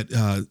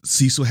that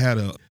Cecil had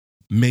a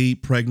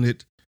maid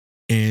pregnant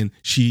and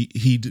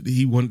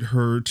he wanted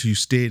her to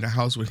stay in the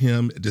house with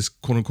him at this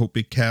quote unquote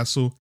big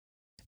castle.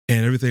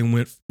 And everything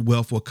went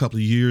well for a couple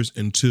of years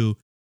until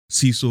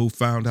Cecil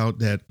found out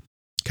that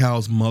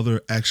Cal's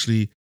mother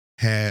actually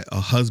had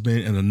a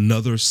husband and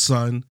another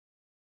son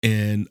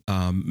in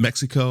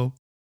Mexico,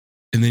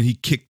 and then he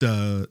kicked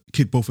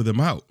both of them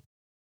out.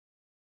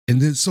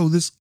 And then so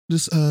this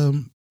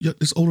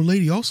older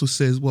lady also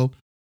says, well,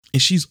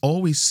 and she's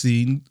always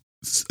seen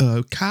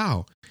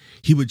Kyle.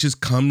 He would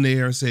just come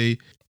there and say,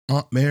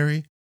 Aunt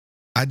Mary,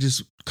 I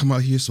just come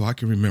out here so I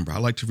can remember. I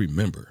like to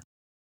remember.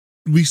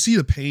 We see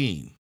the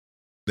pain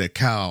that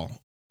Kyle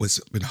was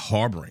been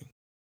harboring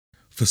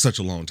for such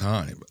a long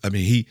time. I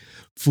mean,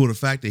 for the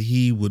fact that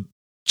he would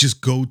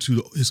just go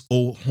to his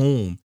old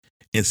home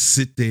and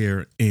sit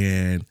there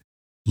and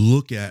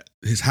look at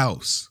his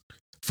house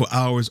for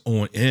hours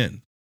on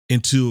end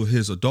until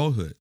his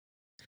adulthood.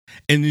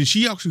 And then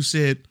she actually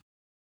said,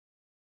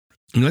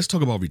 and let's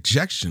talk about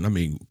rejection. I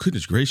mean,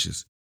 goodness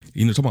gracious.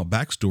 Talking about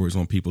backstories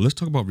on people. Let's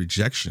talk about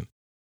rejection.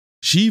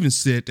 She even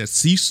said that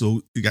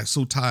Cecil got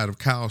so tired of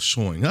Kyle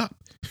showing up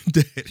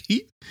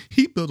that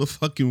he built a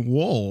fucking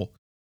wall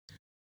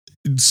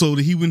so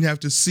that he wouldn't have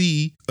to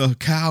see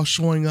Kyle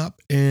showing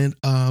up and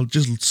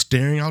just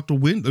staring out the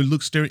window,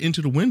 staring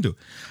into the window.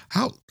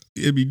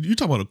 You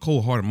talk about a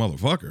cold-hearted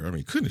motherfucker. I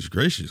mean, goodness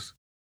gracious.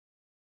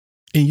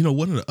 And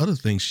one of the other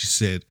things she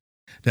said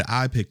that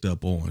I picked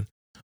up on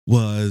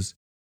was,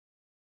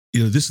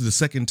 this is the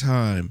second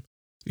time,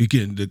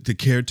 again, the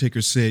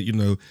caretaker said,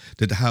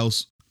 that the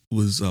house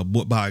was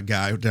bought by a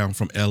guy down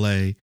from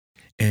LA.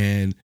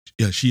 And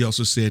she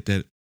also said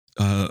that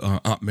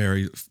Aunt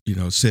Mary,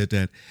 said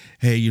that,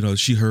 hey,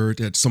 she heard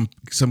that some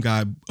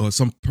guy or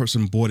some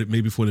person bought it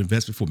maybe for an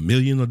investment for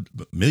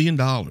 $1 million.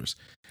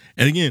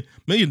 And again,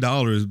 $1 million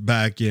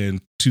back in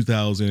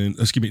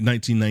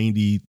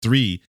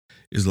 1993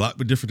 is a lot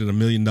different than $1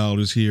 million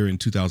here in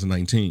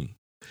 2019.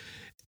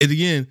 And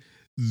again,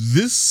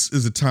 this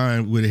is a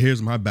time where the hairs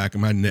on my back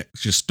and my neck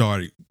just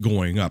started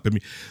going up. I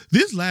mean,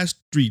 these last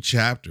 3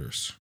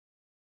 chapters,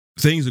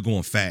 things are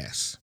going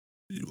fast.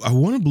 I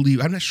want to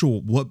believe, I'm not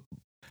sure where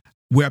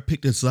I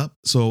picked this up,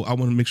 so I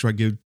want to make sure I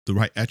give the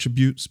right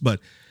attributes. But,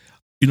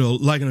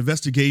 like an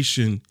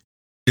investigation,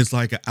 it's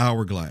like an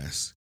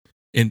hourglass,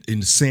 and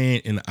the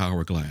sand in the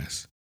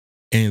hourglass.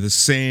 And the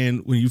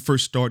sand, when you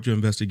first start your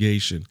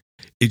investigation,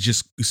 it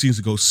seems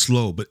to go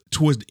slow. But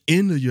towards the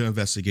end of your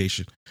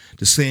investigation,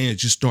 the sand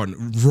is just starting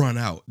to run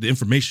out. The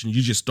information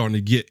you're just starting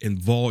to get in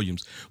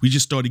volumes. We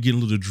just started getting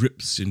little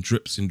drips and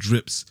drips and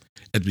drips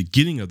at the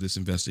beginning of this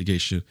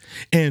investigation.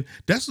 And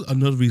that's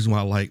another reason why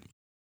I like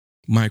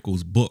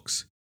Michael's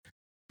books.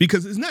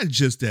 Because it's not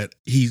just that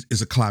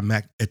is a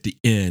climax at the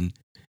end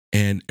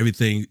and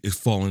everything is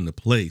falling into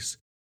place.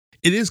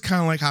 It is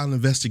kind of like how an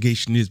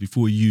investigation is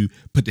before you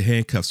put the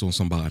handcuffs on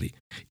somebody.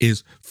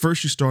 Is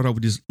first you start out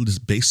with this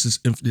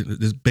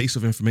base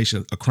of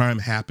information, a crime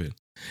happened,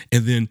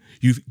 and then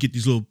you get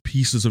these little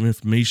pieces of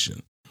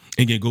information.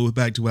 And again, go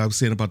back to what I was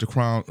saying about the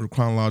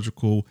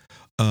chronological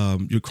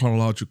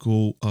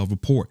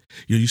report.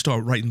 You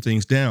start writing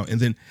things down,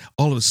 and then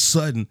all of a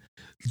sudden,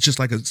 just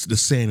like the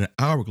sand in an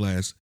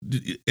hourglass,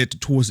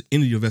 towards the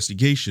end of your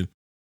investigation,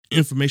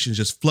 information is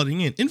just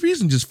flooding in. And the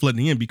reason just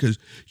flooding in because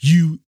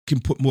you can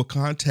put more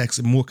context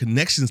and more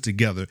connections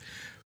together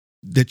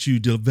that you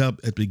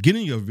developed at the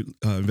beginning of your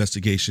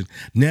investigation.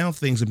 Now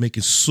things are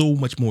making so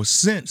much more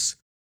sense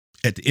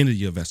at the end of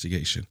your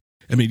investigation.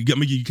 I mean,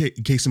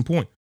 case in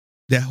point,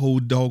 that whole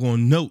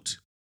doggone note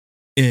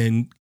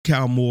in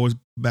Kyle Moore's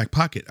back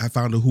pocket, I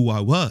found out who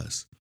I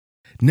was.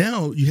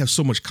 Now you have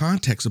so much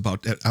context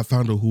about that. I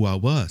found out who I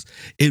was.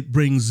 It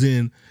brings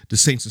in the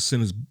Saints and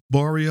Sinners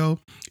Barrio.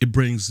 It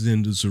brings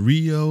in the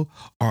Zorrillo,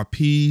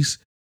 RPs,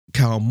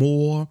 Kyle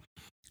Moore,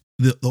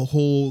 the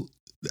whole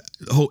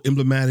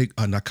emblematic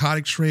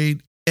narcotic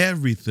trade,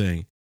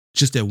 everything.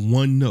 Just that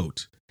one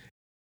note.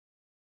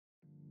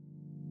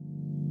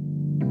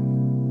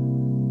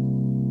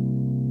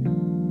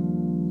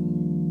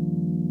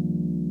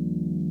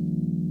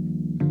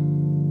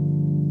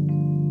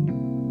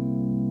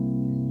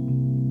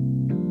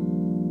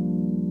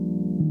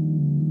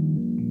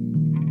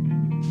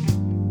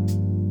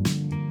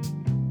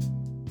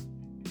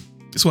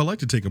 So I'd like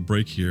to take a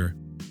break here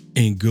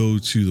and go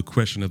to the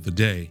question of the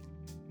day.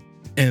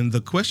 And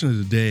the question of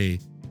the day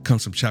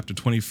comes from chapter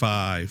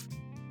 25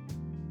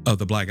 of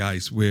The Black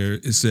Ice, where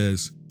it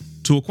says,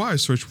 to acquire a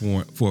search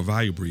warrant for a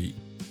value breed,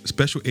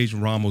 Special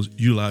Agent Ramos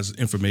utilizes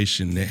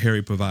information that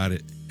Harry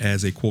provided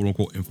as a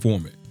quote-unquote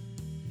informant.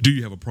 Do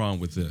you have a problem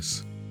with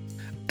this?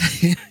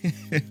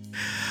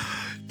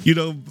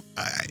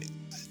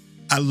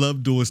 I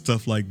love doing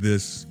stuff like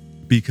this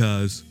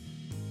because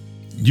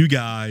you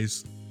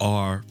guys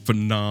are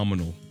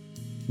phenomenal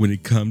when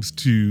it comes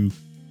to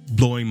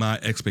blowing my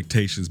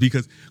expectations.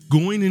 Because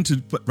going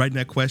into writing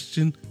that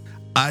question,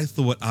 I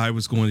thought I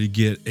was going to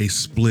get a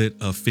split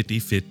of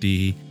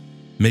 50-50,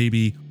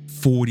 maybe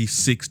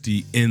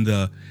 40-60 in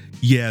that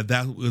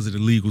was an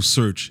illegal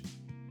search.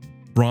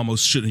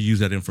 Ramos shouldn't have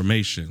used that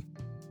information.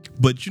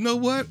 But you know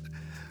what?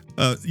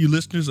 You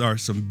listeners are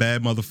some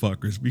bad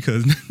motherfuckers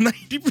because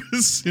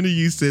 90% of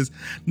you says,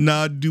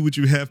 nah, do what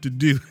you have to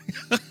do.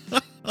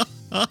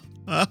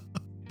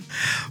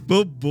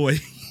 Oh boy,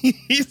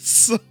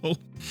 so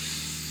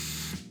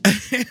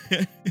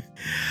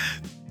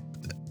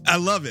I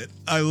love it.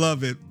 I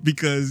love it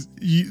because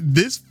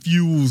this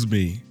fuels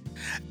me.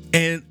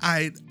 And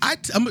I'm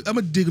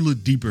gonna dig a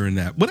little deeper in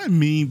that. What I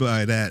mean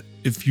by that,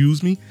 it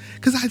fuels me,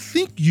 because I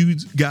think you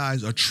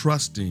guys are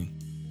trusting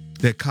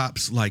that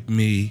cops like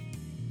me,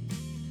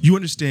 you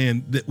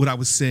understand that what I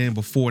was saying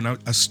before, and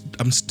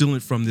I'm stealing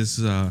it from this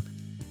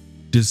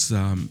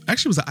actually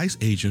it was an ICE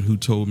agent who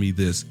told me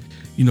this.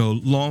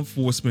 Law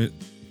enforcement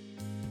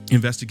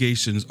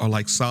investigations are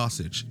like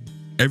sausage.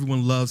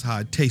 Everyone loves how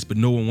it tastes, but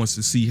no one wants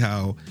to see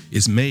how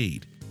it's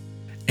made.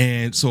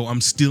 And so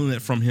I'm stealing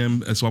it from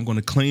him, and so I'm going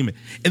to claim it.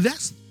 And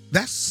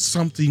that's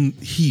something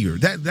here.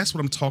 That's what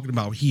I'm talking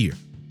about here.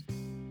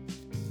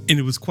 And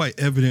it was quite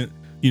evident,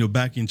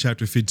 back in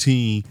chapter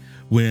 15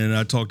 when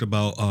I talked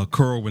about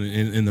Kerwin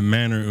in the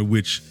manner in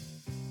which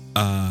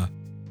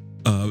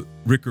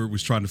Rickard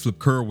was trying to flip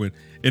Kerwin.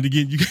 And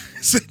again, you guys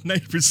said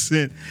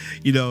 90%,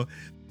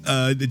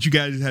 that you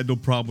guys had no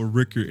problem with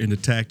Rickard and the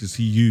tactics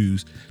he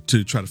used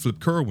to try to flip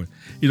Kerwin.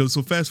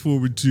 So fast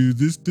forward to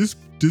this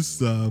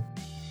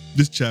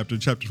chapter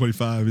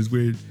 25 is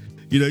where,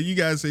 you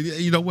guys say,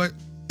 you know what,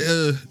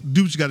 do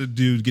what you got to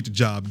do to get the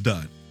job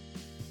done.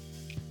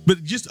 But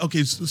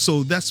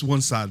so that's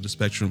one side of the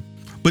spectrum.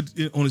 But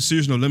on a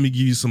serious note, let me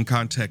give you some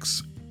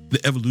context,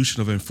 the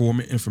evolution of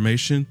informant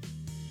information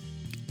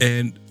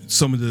and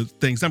some of the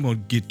things. I'm going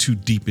to get too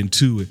deep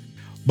into it,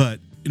 but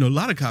a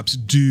lot of cops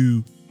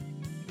do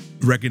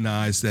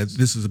recognize that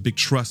this is a big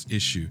trust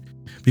issue,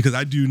 because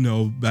I do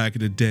know back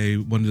in the day,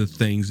 one of the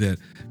things that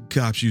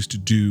cops used to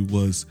do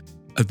was,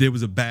 if there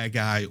was a bad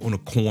guy on a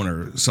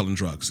corner selling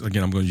drugs,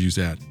 again, I'm going to use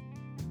that,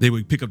 they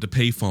would pick up the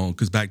payphone,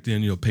 because back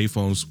then,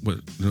 payphones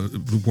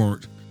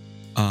weren't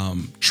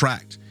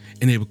tracked.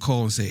 And they would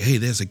call and say, hey,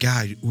 there's a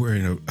guy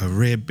wearing a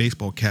red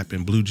baseball cap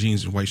and blue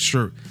jeans and white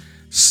shirt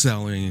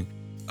selling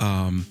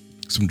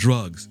some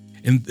drugs.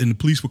 And the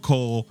police would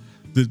call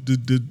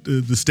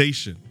the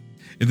station.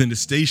 And then the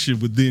station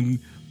would then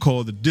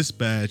call the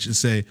dispatch and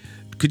say,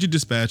 could you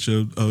dispatch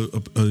a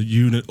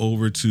unit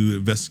over to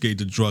investigate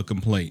the drug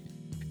complaint?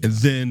 And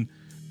then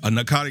a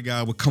narcotic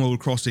guy would come over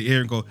across the air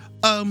and go,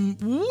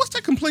 what's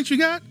that complaint you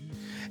got?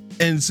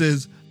 And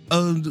says,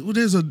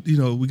 there's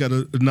we got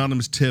an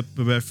anonymous tip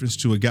in reference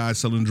to a guy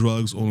selling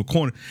drugs on a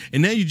corner.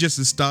 And then you just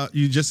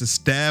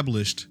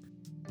established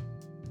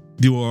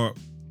your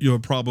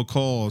probable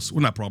cause,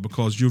 well, not probable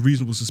cause, your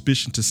reasonable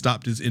suspicion to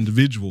stop this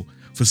individual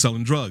for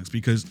selling drugs,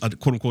 because a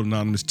quote unquote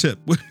anonymous tip.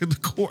 The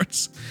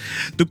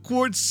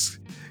courts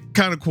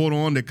kind of caught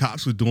on that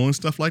cops were doing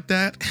stuff like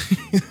that.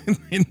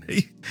 And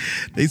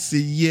they say,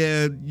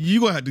 yeah,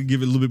 you're gonna have to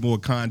give it a little bit more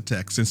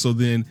context. And so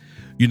then,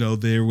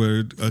 there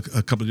were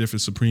a couple of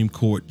different Supreme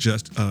Court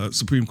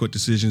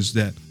decisions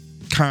that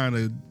kind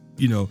of,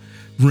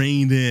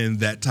 reined in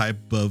that type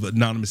of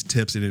anonymous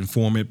tips and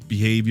informant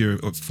behavior,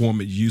 or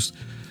informant use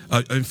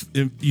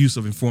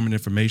of informant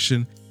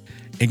information.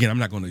 Again, I'm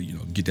not going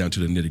to, get down to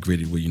the nitty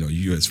gritty with,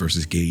 U.S.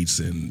 versus Gates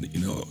and,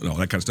 and all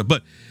that kind of stuff.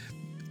 But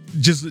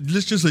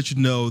let's just let you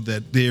know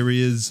that there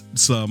is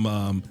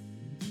some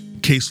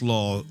case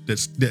law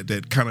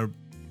that kind of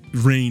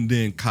reined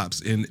in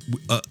cops and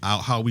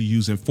how we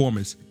use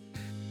informants.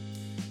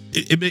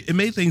 It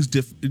made things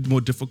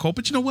more difficult,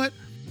 but you know what?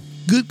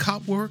 Good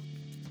cop work.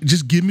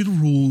 Just give me the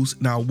rules,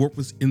 and I'll work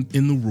within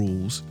the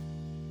rules,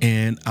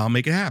 and I'll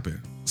make it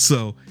happen.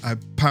 So I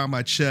pound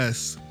my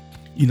chest.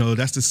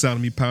 That's the sound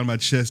of me pounding my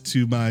chest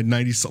to my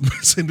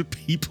 90-something% of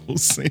people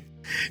saying,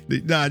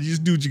 nah, you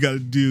just do what you got to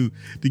do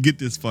to get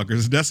this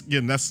fuckers.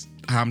 That's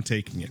how I'm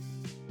taking it.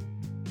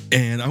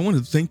 And I want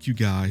to thank you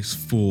guys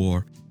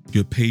for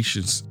your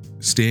patience,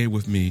 staying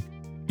with me.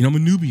 I'm a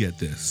newbie at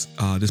this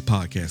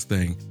podcast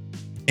thing,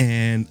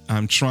 and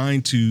I'm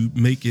trying to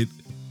make it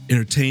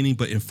entertaining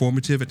but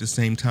informative at the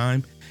same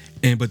time.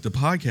 But the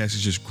podcast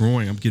is just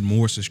growing. I'm getting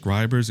more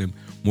subscribers and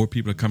more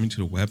people are coming to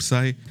the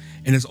website.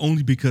 And it's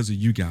only because of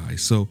you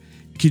guys. So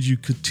could you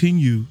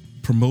continue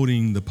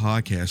promoting the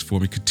podcast for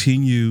me?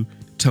 Continue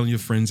telling your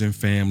friends and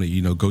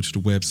family, go to the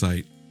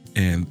website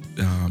and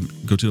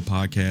go to the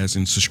podcast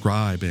and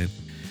subscribe, and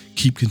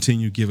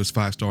continue to give us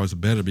 5 stars or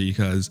better,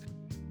 because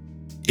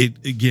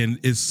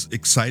it's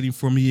exciting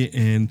for me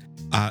and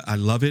I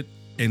love it.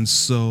 And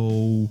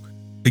so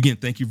again,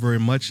 thank you very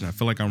much. And I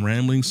feel like I'm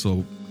rambling,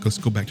 so let's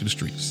go back to the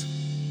streets.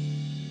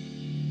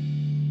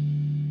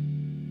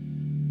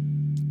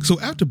 So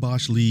after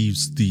Bosch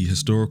leaves the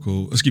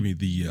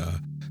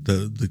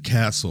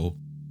castle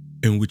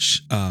in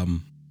which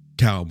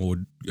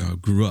Calmore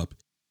grew up,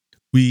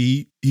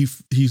 he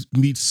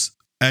meets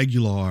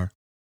Aguilar,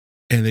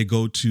 and they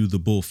go to the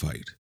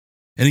bullfight.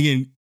 And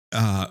again,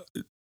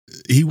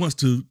 he wants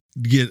to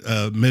get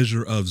a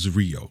measure of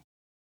Zorrillo.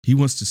 He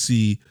wants to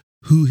see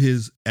who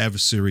his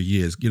adversary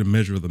is, get a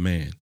measure of the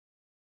man.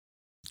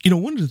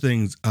 One of the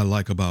things I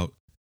like about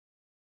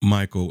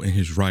Michael and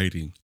his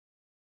writing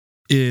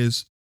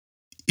is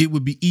it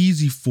would be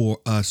easy for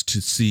us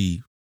to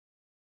see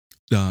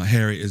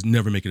Harry is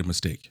never making a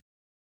mistake.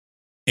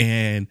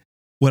 And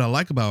what I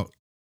like about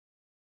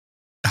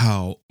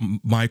how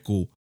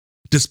Michael,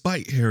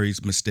 despite Harry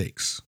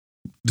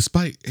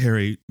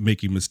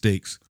making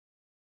mistakes,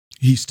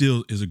 he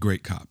still is a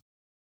great cop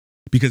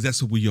because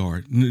that's what we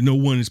are. No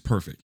one is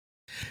perfect.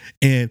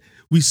 And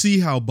we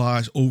see how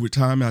Bosch, over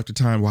time after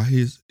time, while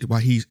he's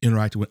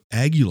interacting with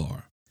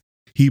Aguilar,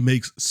 he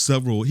makes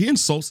several. He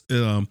insults.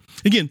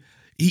 Again,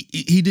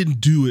 he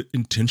didn't do it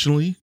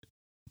intentionally,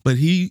 but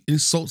he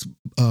insults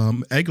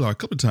Aguilar a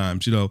couple of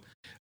times.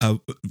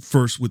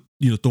 First with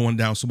throwing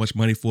down so much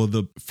money for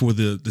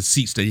the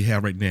seats that he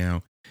have right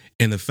now,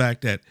 and the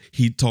fact that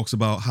he talks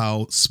about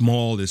how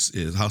small this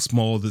is, how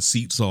small the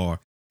seats are.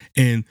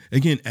 And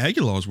again,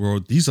 Aguilar's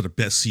world, these are the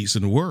best seats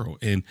in the world.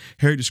 And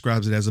Harry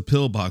describes it as a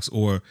pillbox,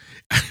 or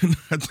I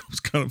thought it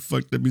was kind of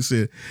fucked up. He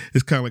said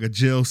it's kind of like a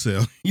jail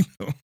cell,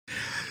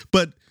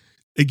 But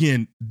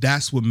again,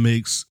 that's what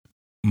makes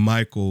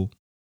Michael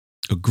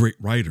a great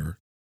writer,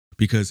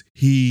 because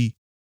he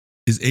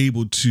is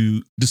able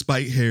to,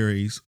 despite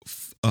Harry's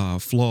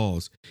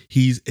flaws,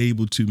 he's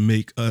able to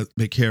make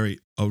Harry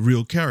a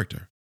real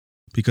character,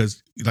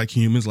 because like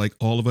humans, like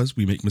all of us,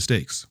 we make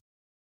mistakes.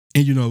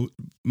 And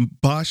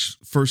Bosch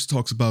first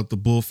talks about the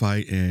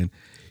bullfight, and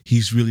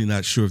he's really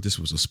not sure if this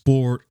was a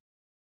sport.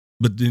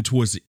 But then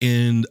towards the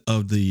end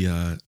of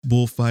the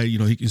bullfight,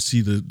 he can see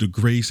the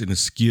grace and the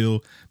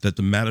skill that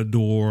the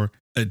Matador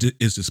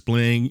is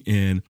displaying,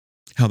 and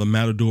how the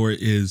Matador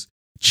is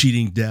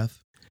cheating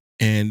death.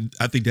 And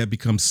I think that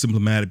becomes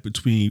symptomatic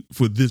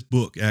for this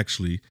book,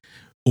 actually,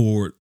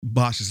 or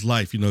Bosch's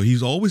life.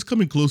 He's always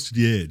coming close to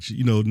the edge.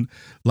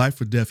 Life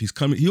or death.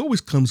 He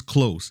always comes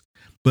close.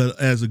 But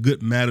as a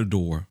good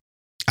Matador,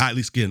 at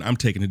least again, I'm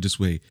taking it this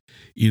way.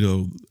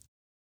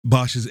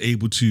 Bosch is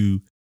able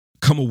to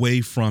come away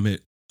from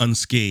it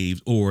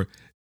unscathed or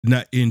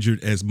not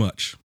injured as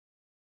much.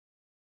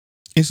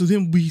 And so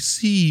then we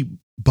see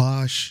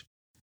Bosch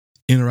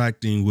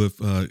interacting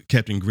with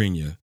Captain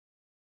Grenier.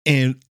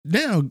 And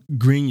now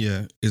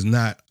Grenier is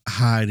not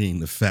hiding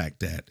the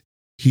fact that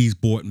he's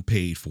bought and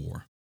paid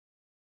for.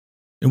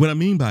 And what I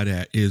mean by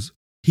that is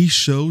he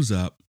shows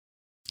up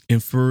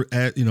and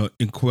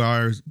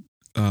inquires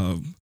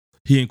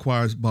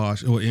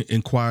Bosch, or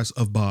inquires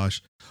of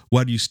Bosch,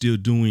 what are you still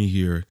doing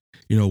here?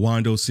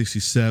 Wando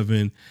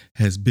 67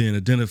 has been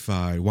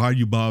identified. Why are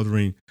you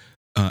bothering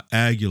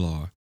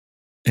Aguilar?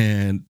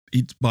 And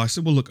Bosch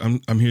said, well, look,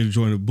 I'm here to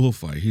join a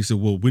bullfight. He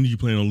said, well, when do you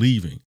plan on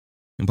leaving?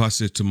 And Bosch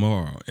said,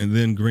 tomorrow. And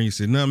then Green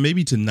said, no,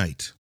 maybe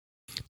tonight.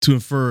 To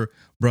infer,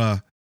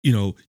 bruh,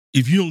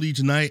 if you don't leave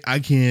tonight, I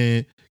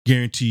can't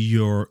guarantee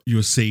your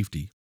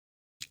safety.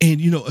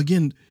 And,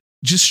 again,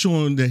 just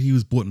showing that he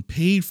was bought and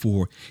paid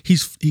for,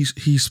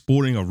 he's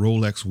sporting a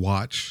Rolex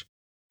watch.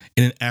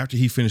 And then after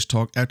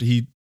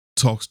he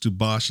talks to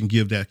Bosch and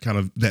give that kind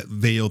of that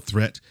veiled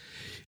threat,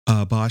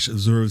 Bosch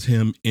observes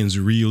him in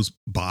Zuriel's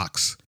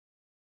box.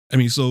 I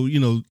mean, so,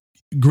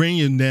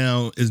 Grenier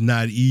now is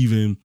not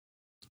even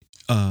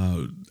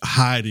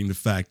hiding the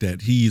fact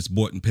that he is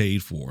bought and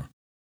paid for.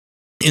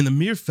 And the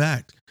mere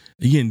fact,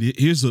 again,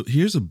 here's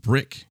a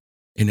brick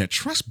in that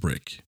trust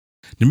brick.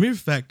 The mere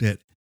fact that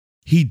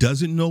he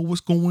doesn't know what's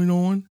going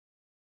on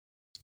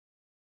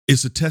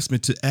is a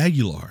testament to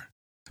Aguilar.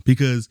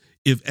 Because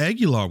if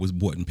Aguilar was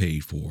bought and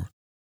paid for,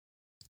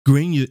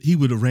 Grenier, he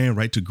would have ran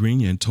right to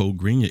Grenier and told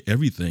Grenier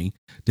everything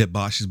that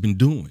Bosch has been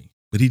doing.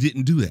 But he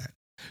didn't do that.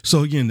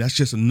 So again, that's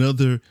just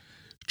another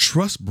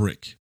trust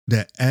brick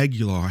that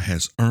Aguilar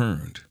has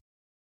earned.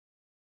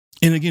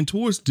 And again,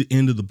 towards the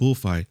end of the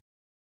bullfight,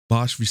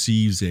 Bosch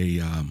receives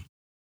a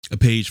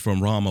page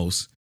from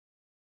Ramos.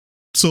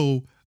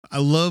 So I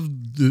love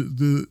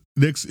the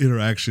next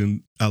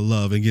interaction. I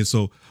love, again,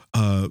 so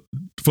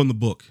from the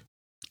book,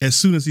 as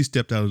soon as he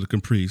stepped out of the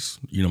Caprice,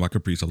 my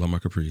Caprice, I love my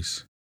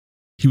Caprice,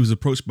 he was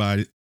approached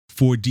by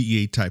 4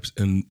 DEA types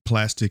in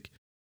plastic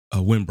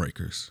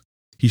windbreakers.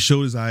 He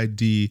showed his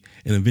ID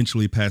and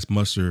eventually passed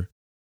muster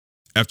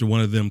after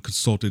one of them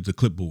consulted the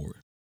clipboard.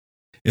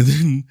 And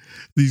then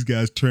these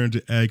guys turned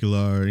to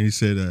Aguilar and he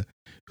said,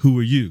 who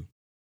are you?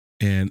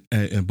 And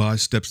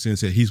Bosch steps in and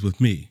said, he's with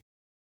me.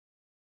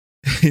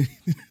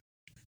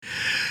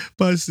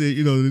 Bosch said,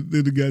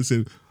 the guy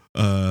said,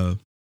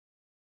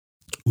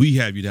 we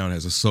have you down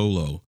as a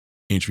solo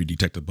entry,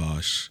 Detective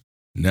Bosch.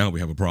 Now we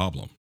have a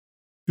problem.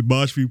 And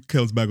Bosch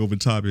comes back over the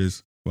top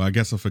is, well, I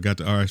guess I forgot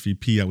to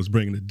RSVP. I was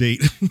bringing a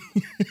date.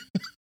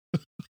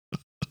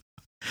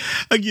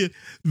 Again,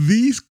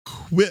 these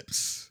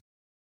quips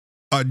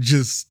are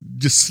just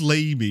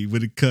slay me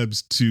when it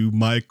comes to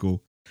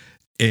Michael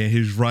and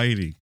his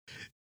writing.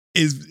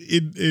 This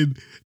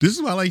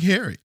is why I like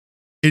Harry.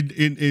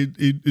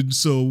 And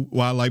so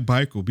why I like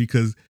Michael,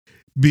 because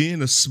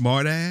being a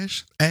smart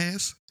ass,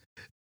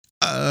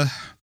 I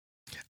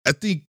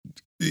think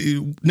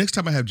next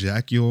time I have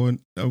Jackie on,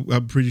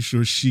 I'm pretty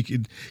sure she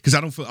could, because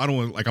I don't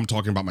want like I'm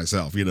talking about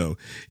myself, I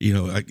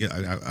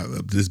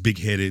this big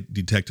headed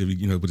detective,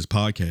 with his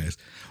podcast.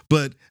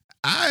 But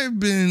I've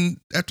been,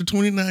 after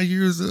 29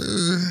 years,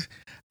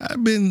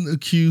 I've been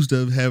accused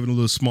of having a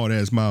little smart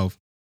ass mouth.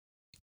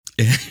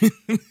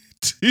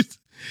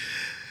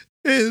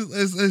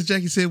 As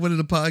Jackie said, one of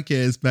the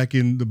podcasts back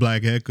in the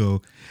Black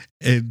Echo,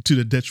 and to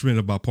the detriment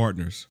of my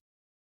partners.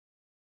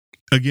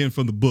 Again,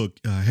 from the book,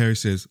 Harry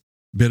says,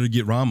 Better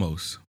get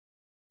Ramos.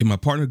 If my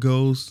partner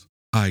goes,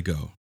 I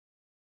go.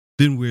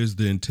 Then where's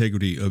the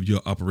integrity of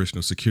your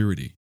operational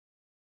security?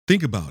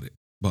 Think about it,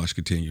 Bosch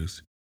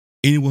continues.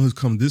 Anyone who's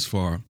come this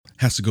far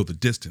has to go the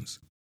distance.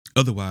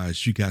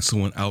 Otherwise, you got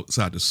someone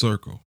outside the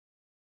circle,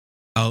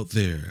 out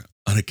there,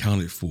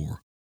 unaccounted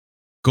for.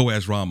 Go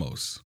ask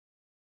Ramos.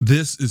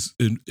 This is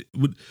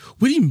what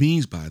he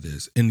means by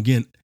this. And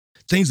again,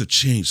 things have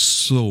changed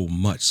so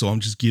much. So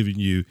I'm just giving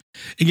you,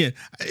 again,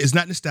 it's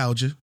not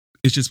nostalgia.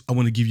 It's just, I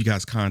want to give you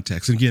guys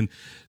context. And again,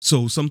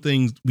 so some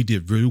things we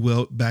did very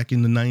well back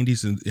in the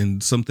 90s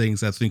and some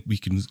things I think we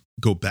can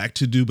go back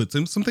to do, but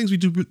some things we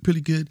do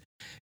pretty good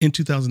in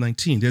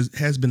 2019. There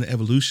has been an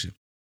evolution.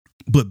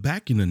 But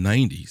back in the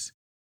 90s,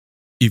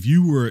 if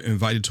you were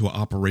invited to an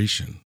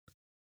operation,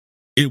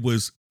 it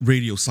was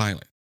radio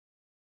silent.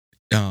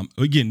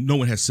 Again, no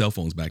one had cell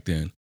phones back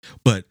then,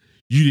 but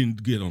you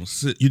didn't get on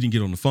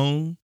the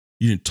phone.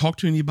 You didn't talk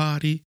to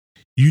anybody.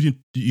 You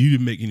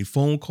didn't make any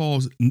phone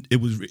calls.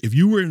 It was, if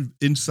you were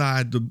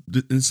inside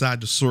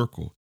the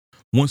circle,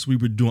 once we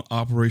were doing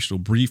operational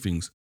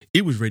briefings,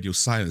 it was radio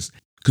silence.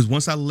 Because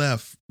once I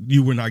left,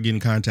 you were not getting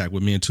contact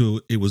with me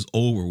until it was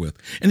over with.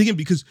 And again,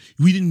 because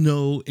we didn't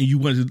know, and you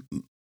wanted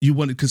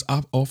because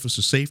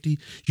officer safety,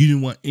 you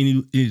didn't want any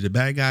of the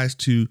bad guys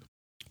to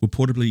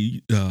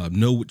reportedly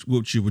know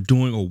what you were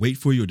doing or wait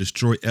for you or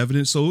destroy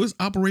evidence. So it was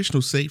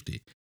operational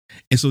safety.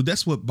 And so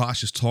that's what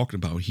Bosch is talking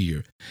about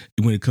here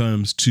when it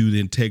comes to the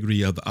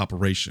integrity of the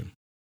operation.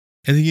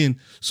 And again,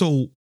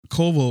 so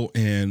Corvo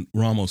and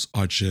Ramos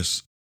are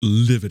just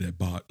livid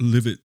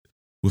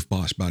with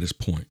Bosch by this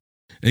point.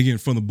 And again,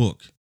 from the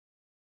book,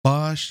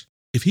 Bosch,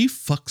 if he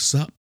fucks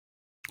up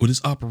or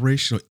this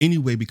operation or any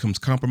way becomes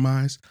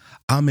compromised,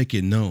 I'll make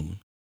it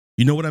known.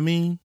 You know what I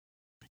mean?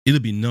 It'll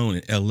be known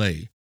in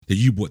LA that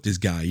you brought this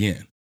guy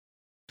in.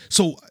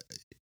 So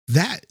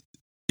that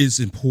is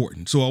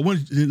important. So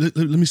let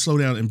me slow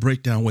down and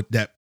break down what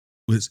that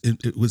was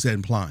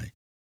implying.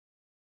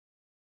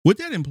 What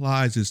that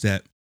implies is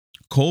that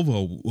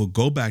Corvo will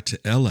go back to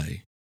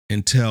LA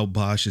and tell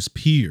Bosch's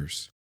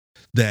peers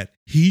that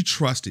he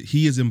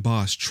is in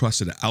Bosch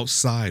trusted an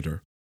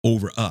outsider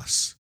over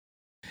us.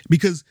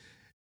 Because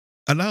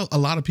I know a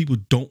lot of people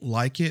don't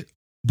like it,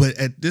 but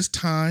at this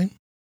time,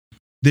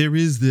 there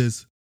is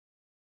this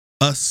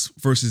us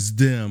versus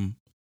them,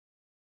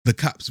 the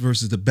cops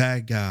versus the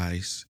bad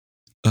guys.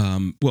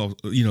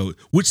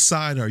 Which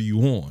side are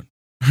you on?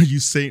 Are you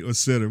saint or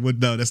sinner? Well,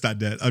 no, that's not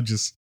that. I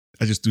just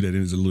threw that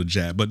in as a little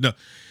jab. But no.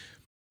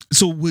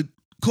 So what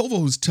Corvo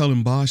was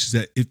telling Bosch is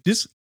that if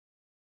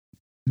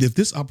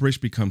this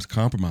operation becomes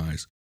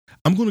compromised,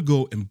 I'm going to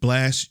go and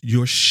blast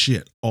your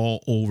shit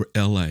all over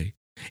LA.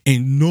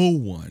 And no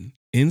one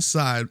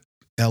inside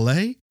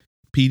LA,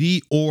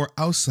 PD, or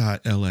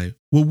outside LA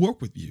will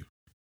work with you.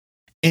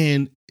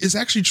 And it's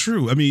actually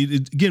true. I mean,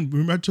 again,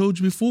 remember I told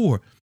you before,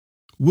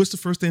 what's the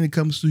first thing that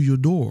comes through your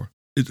door?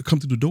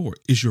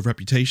 Is your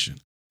reputation.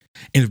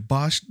 And if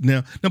Bosch,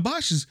 now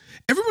Bosch is,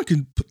 everyone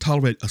can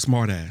tolerate a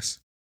smart ass.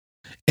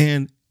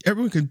 And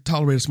everyone can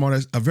tolerate a smart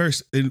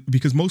ass,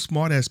 because most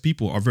smart ass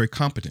people are very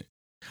competent.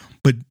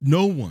 But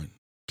no one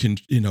can,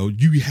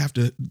 you have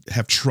to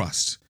have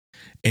trust.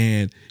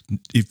 And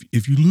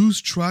if you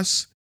lose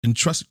trust and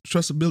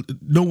trustability,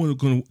 no one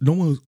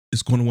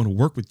is going to want to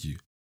work with you.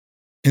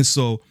 And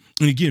so,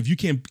 and again, if you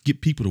can't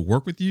get people to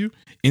work with you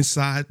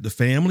inside the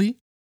family,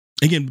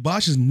 again,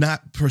 Bosch is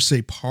not per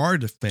se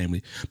part of the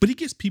family, but he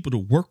gets people to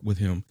work with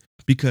him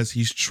because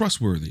he's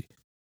trustworthy.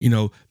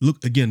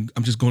 Look, again,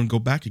 I'm just going to go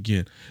back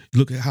again.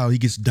 Look at how he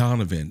gets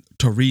Donovan,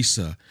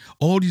 Teresa,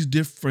 all these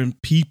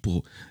different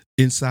people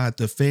inside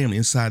the family,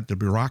 inside the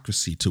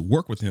bureaucracy to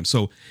work with him.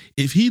 So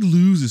if he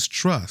loses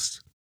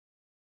trust,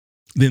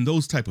 then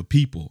those type of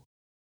people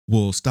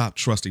will stop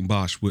trusting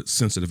Bosch with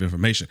sensitive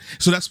information.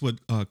 So that's what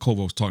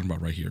Corvo was talking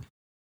about right here.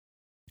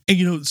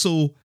 And,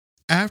 so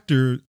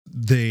after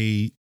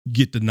they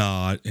get the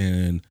nod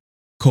and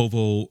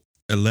Corvo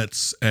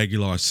lets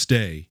Aguilar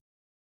stay,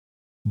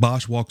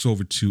 Bosch walks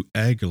over to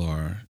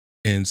Aguilar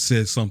and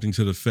says something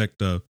to the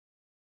effect of,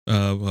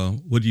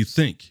 what do you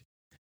think?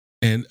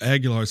 And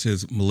Aguilar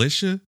says,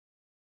 militia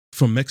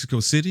from Mexico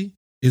City?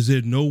 Is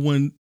there no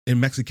one in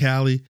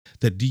Mexicali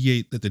that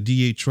the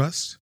DA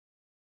trusts?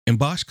 And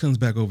Bosch comes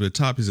back over the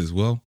top. He says,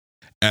 well,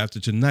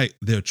 after tonight,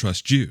 they'll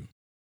trust you.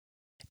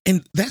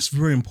 And that's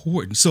very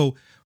important. So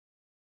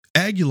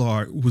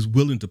Aguilar was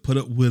willing to put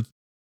up with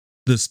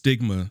the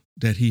stigma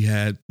that he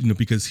had,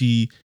 because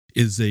he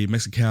is a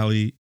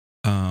Mexicali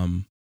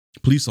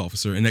police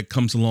officer, and that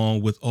comes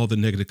along with all the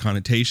negative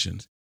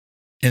connotations.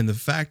 And the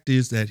fact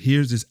is that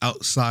here's this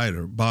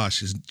outsider,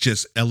 Bosch, has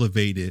just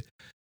elevated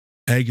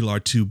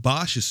Aguilar to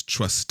Bosch's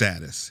trust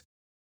status.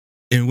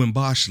 And when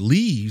Bosch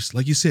leaves,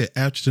 like you said,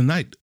 after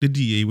tonight, the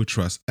DA would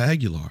trust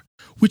Aguilar,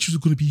 which was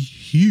going to be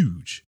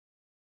huge.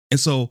 And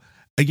so,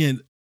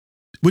 again,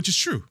 which is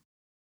true.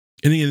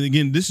 And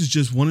again, this is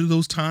just one of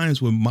those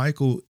times when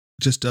Michael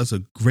just does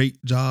a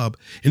great job.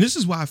 And this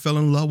is why I fell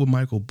in love with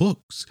Michael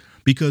books,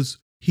 because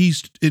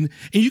he's and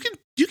you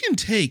can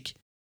take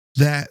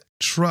that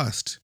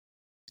trust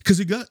because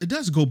it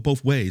does go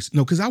both ways.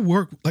 No, because I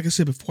work, like I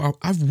said before,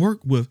 I've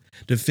worked with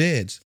the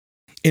feds,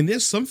 and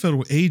there's some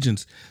federal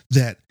agents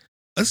that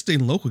us state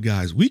and local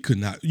guys, we could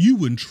not, you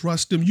wouldn't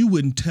trust them, you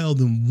wouldn't tell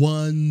them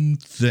one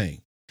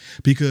thing,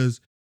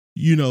 because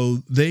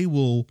they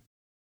will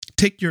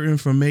take your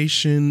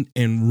information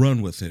and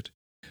run with it.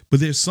 But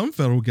there's some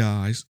federal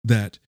guys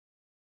that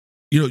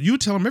you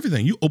would tell them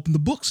everything. You open the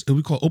books, and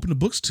we call open the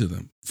books to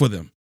them for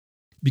them,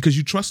 because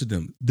you trusted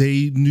them.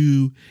 They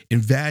knew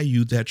and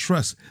valued that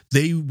trust.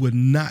 They would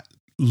not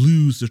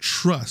lose the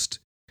trust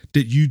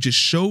that you just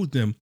showed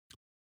them.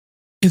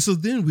 And so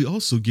then we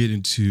also get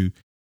into,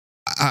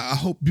 I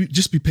hope,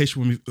 just be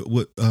patient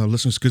with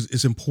listeners, because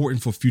it's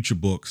important for future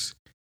books.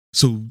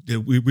 So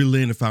that we're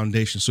laying the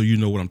foundation so you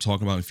know what I'm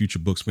talking about in future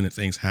books when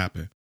things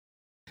happen.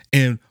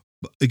 And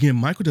again,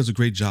 Michael does a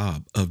great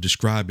job of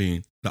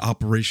describing the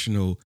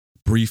operational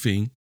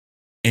briefing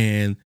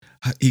and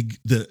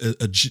the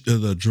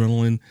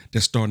adrenaline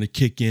that's starting to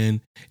kick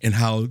in, and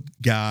how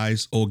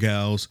guys or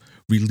gals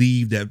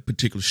relieve that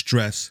particular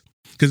stress.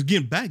 Because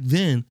again, back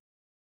then,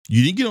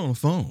 you didn't get on the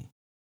phone.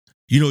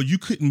 You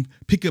couldn't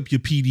pick up your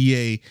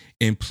PDA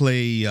and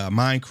play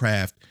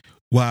Minecraft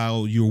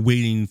while you're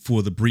waiting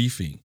for the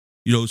briefing.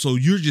 So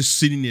you're just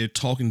sitting there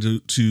talking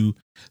to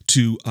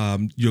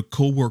your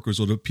coworkers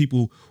or the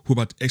people who are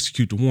about to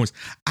execute the warrants.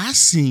 I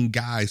seen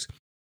guys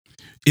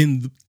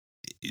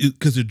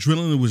because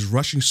adrenaline was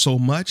rushing so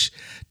much,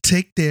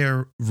 take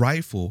their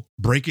rifle,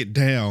 break it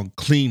down,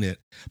 clean it,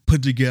 put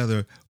it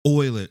together,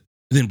 oil it,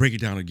 and then break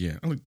it down again.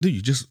 I'm like, dude,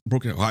 you just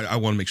broke it down. I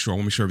want to make sure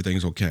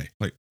everything's okay.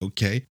 Like,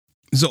 okay.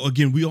 So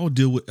again, we all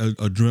deal with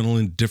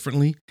adrenaline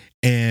differently,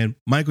 and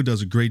Michael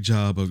does a great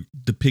job of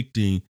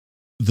depicting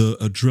the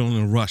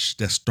adrenaline rush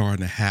that's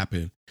starting to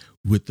happen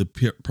with the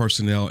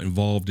personnel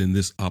involved in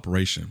this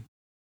operation.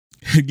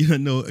 Again, I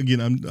know,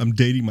 I'm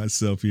dating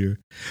myself here,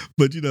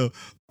 but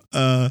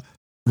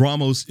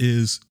Ramos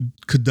is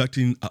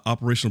conducting an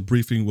operational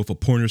briefing with a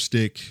pointer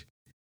stick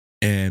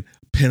and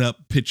pin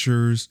up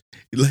pictures.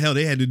 Hell,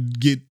 they had to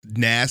get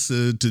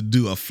NASA to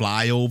do a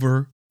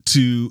flyover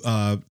to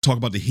talk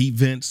about the heat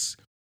vents.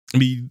 I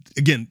mean,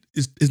 again,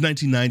 it's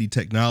 1990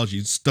 technology.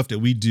 It's stuff that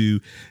we do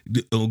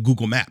on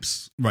Google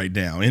Maps right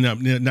now, and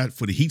not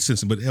for the heat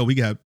system, but hell, we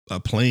got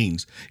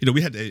planes.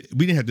 We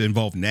didn't have to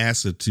involve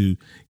NASA to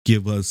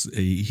give us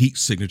a heat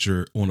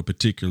signature on a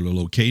particular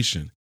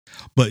location.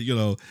 But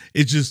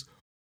it's just.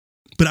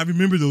 But I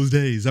remember those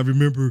days. I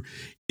remember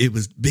it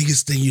was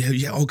biggest thing you have.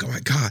 Yeah, oh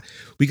my God,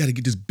 we got to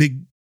get this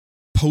big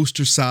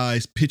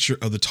poster-sized picture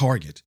of the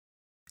target.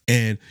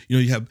 And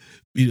you have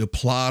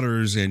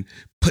plotters and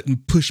putting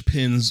push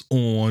pins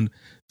on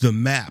the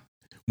map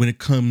when it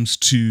comes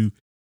to,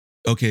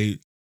 okay,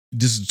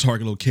 this is the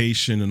target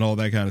location and all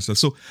that kind of stuff.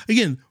 So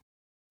again,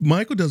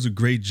 Michael does a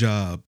great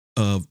job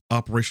of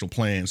operational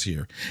plans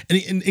here.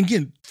 And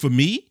again, for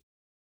me,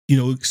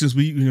 since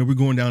we're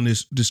going down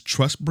this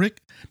trust brick,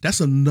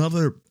 that's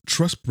another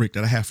trust brick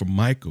that I have for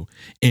Michael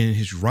and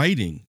his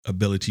writing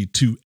ability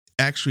to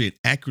actually and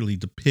accurately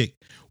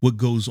depict what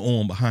goes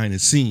on behind the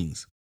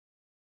scenes.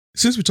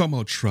 Since we're talking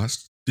about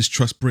trust, this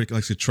trust brick, like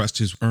I said,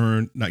 trust is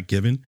earned, not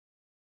given.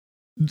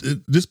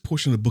 This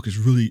portion of the book is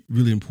really,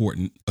 really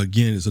important.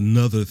 Again, is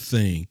another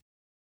thing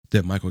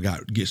that Michael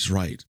gets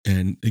right.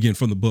 And again,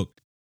 from the book,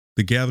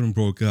 the gathering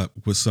broke up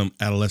with some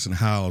adolescent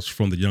howls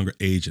from the younger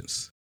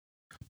agents.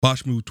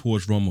 Bosch moved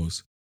towards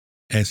Ramos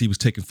as he was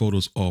taking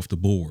photos off the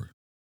board.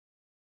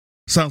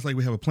 Sounds like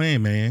we have a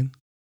plan, man.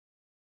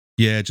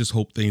 Yeah, just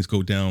hope things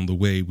go down the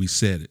way we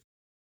said it.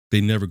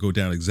 They never go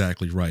down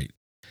exactly right.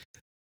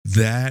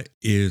 That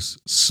is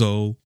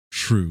so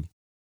true.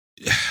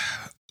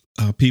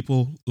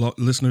 People,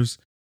 listeners,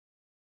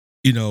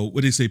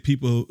 what they say,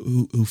 people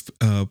who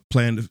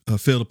plan to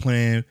fail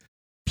to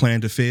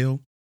plan to fail.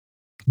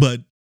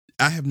 But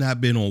I have not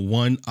been on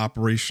one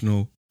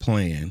operational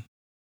plan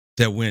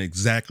that went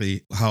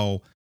exactly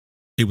how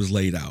it was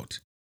laid out.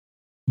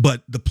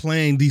 But the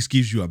plan at least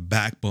gives you a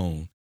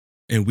backbone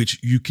in which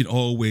you can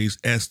always,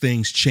 as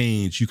things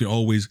change, you can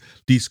always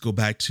at least go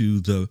back to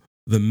the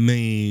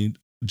main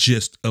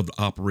gist of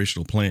the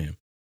operational plan.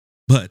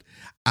 But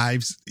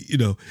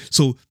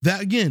so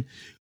that again,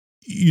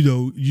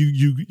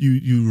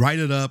 you write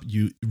it up,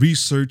 you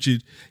research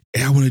it.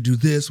 Hey, I want to do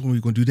this, when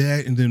we're going to do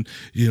that, and then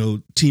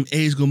team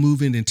A is going to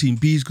move in, and team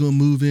B is going to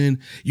move in.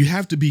 You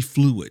have to be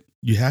fluid.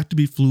 You have to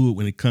be fluid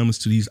when it comes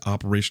to these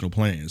operational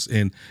plans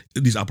and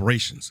these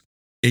operations.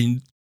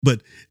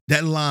 But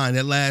that line,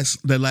 that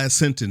last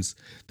sentence,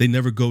 they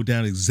never go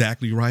down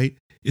exactly right.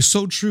 It's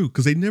so true,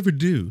 because they never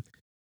do.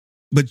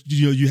 But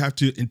you have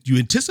to, you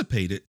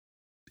anticipate it,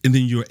 and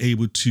then you're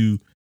able to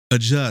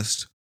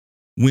adjust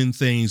when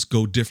things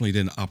go differently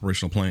than the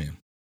operational plan.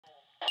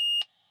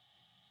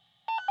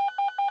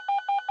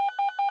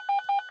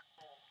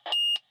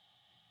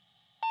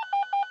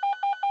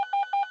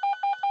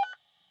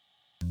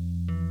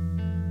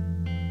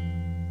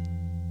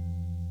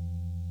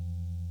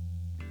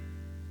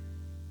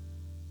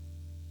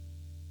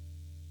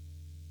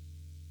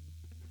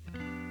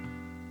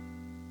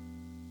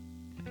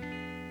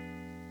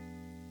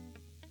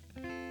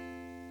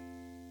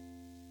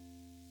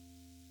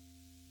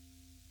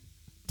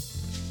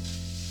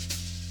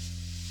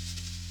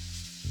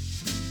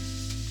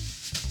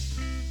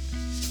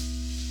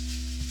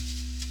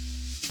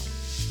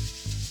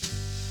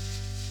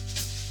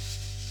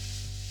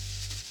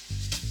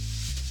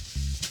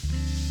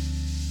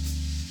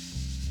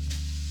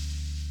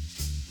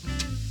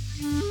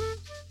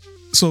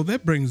 So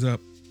that brings up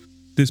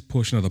this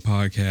portion of the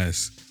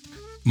podcast,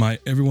 my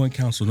everyone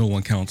counts but no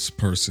one counts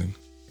person.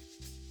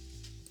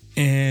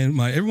 And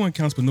my everyone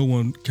counts but no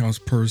one counts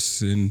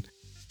person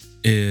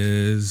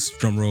is,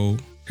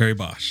 drumroll, Harry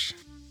Bosch.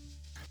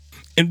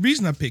 And the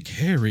reason I pick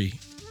Harry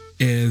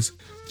is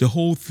the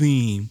whole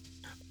theme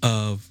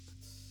of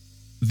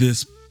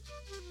this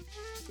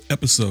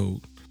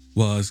episode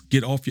was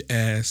get off your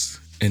ass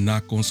and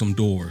knock on some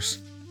doors.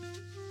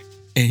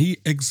 And he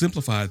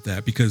exemplified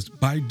that because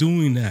by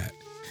doing that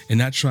and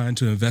not trying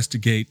to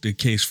investigate the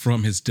case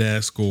from his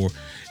desk, or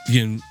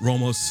again,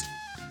 Ramos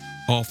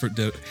offered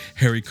that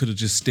Harry could have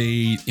just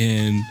stayed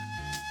in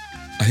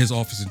his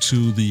office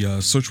until the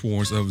search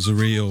warrants of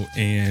Zareel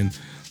and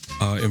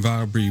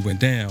Inviolably went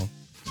down.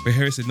 But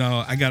Harry said,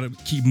 no, I got to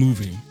keep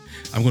moving.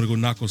 I'm going to go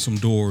knock on some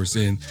doors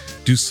and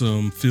do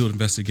some field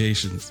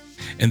investigations.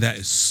 And that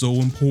is so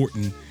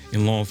important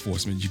in law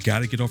enforcement. You got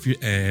to get off your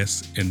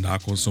ass and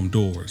knock on some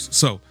doors.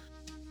 So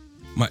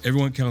my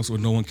everyone counts or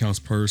no one counts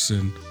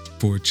person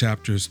for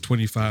chapters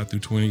 25 through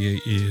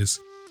 28 is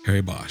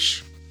Harry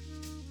Bosch.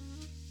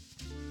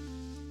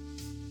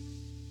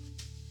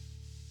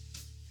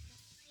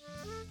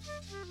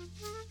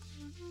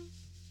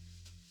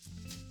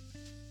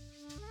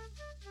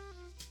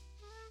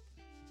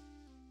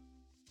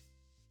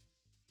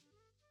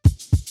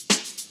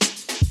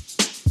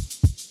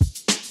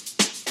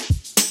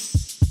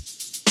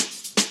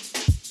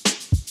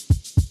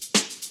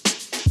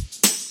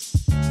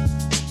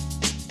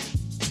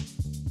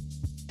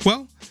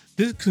 Well,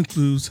 this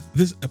concludes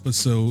this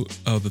episode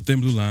of the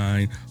Thin Blue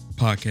Line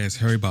podcast,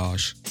 Harry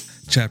Bosch,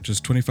 chapters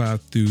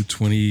 25 through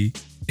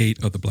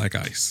 28 of The Black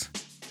Ice.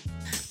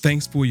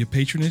 Thanks for your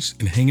patronage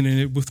and hanging in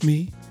it with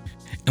me.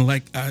 And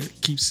like I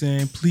keep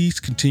saying,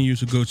 please continue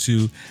to go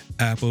to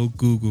Apple,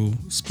 Google,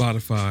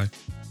 Spotify,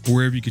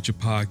 wherever you get your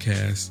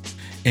podcasts.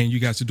 And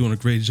you guys are doing a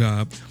great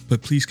job,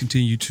 but please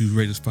continue to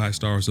rate us 5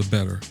 stars or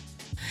better.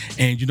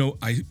 And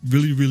I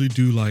really, really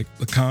do like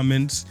the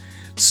comments.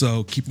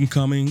 So keep them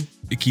coming.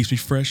 It keeps me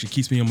fresh. It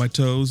keeps me on my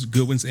toes.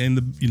 Good ones and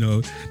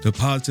the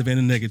positive and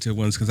the negative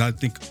ones, because I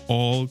think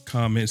all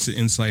comments and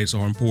insights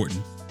are important.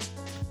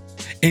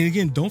 And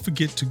again, don't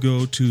forget to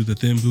go to the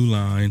Thin Blue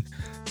Line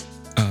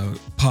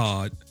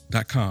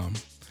pod.com,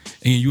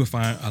 and you will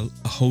find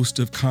a host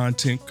of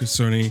content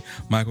concerning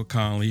Michael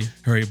Connelly,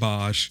 Harry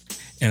Bosch,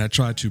 and I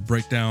try to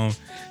break down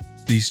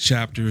these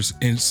chapters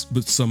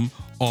with some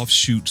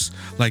offshoots.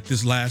 Like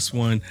this last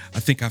one, I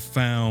think I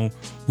found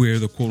where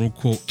the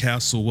quote-unquote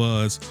castle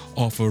was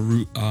off of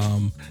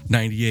Route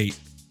 98.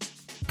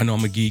 I know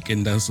I'm a geek,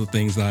 and that's the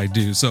things that I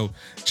do. So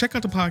check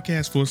out the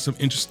podcast for some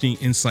interesting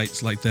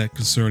insights like that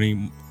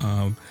concerning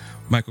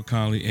Michael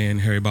Connelly and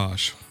Harry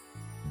Bosch.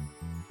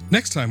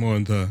 Next time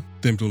on the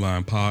Thin Blue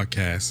Line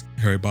podcast,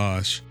 Harry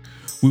Bosch,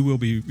 we will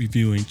be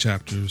reviewing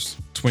chapters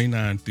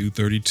 29 through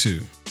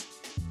 32.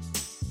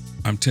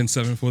 I'm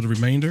 10-7 for the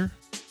remainder.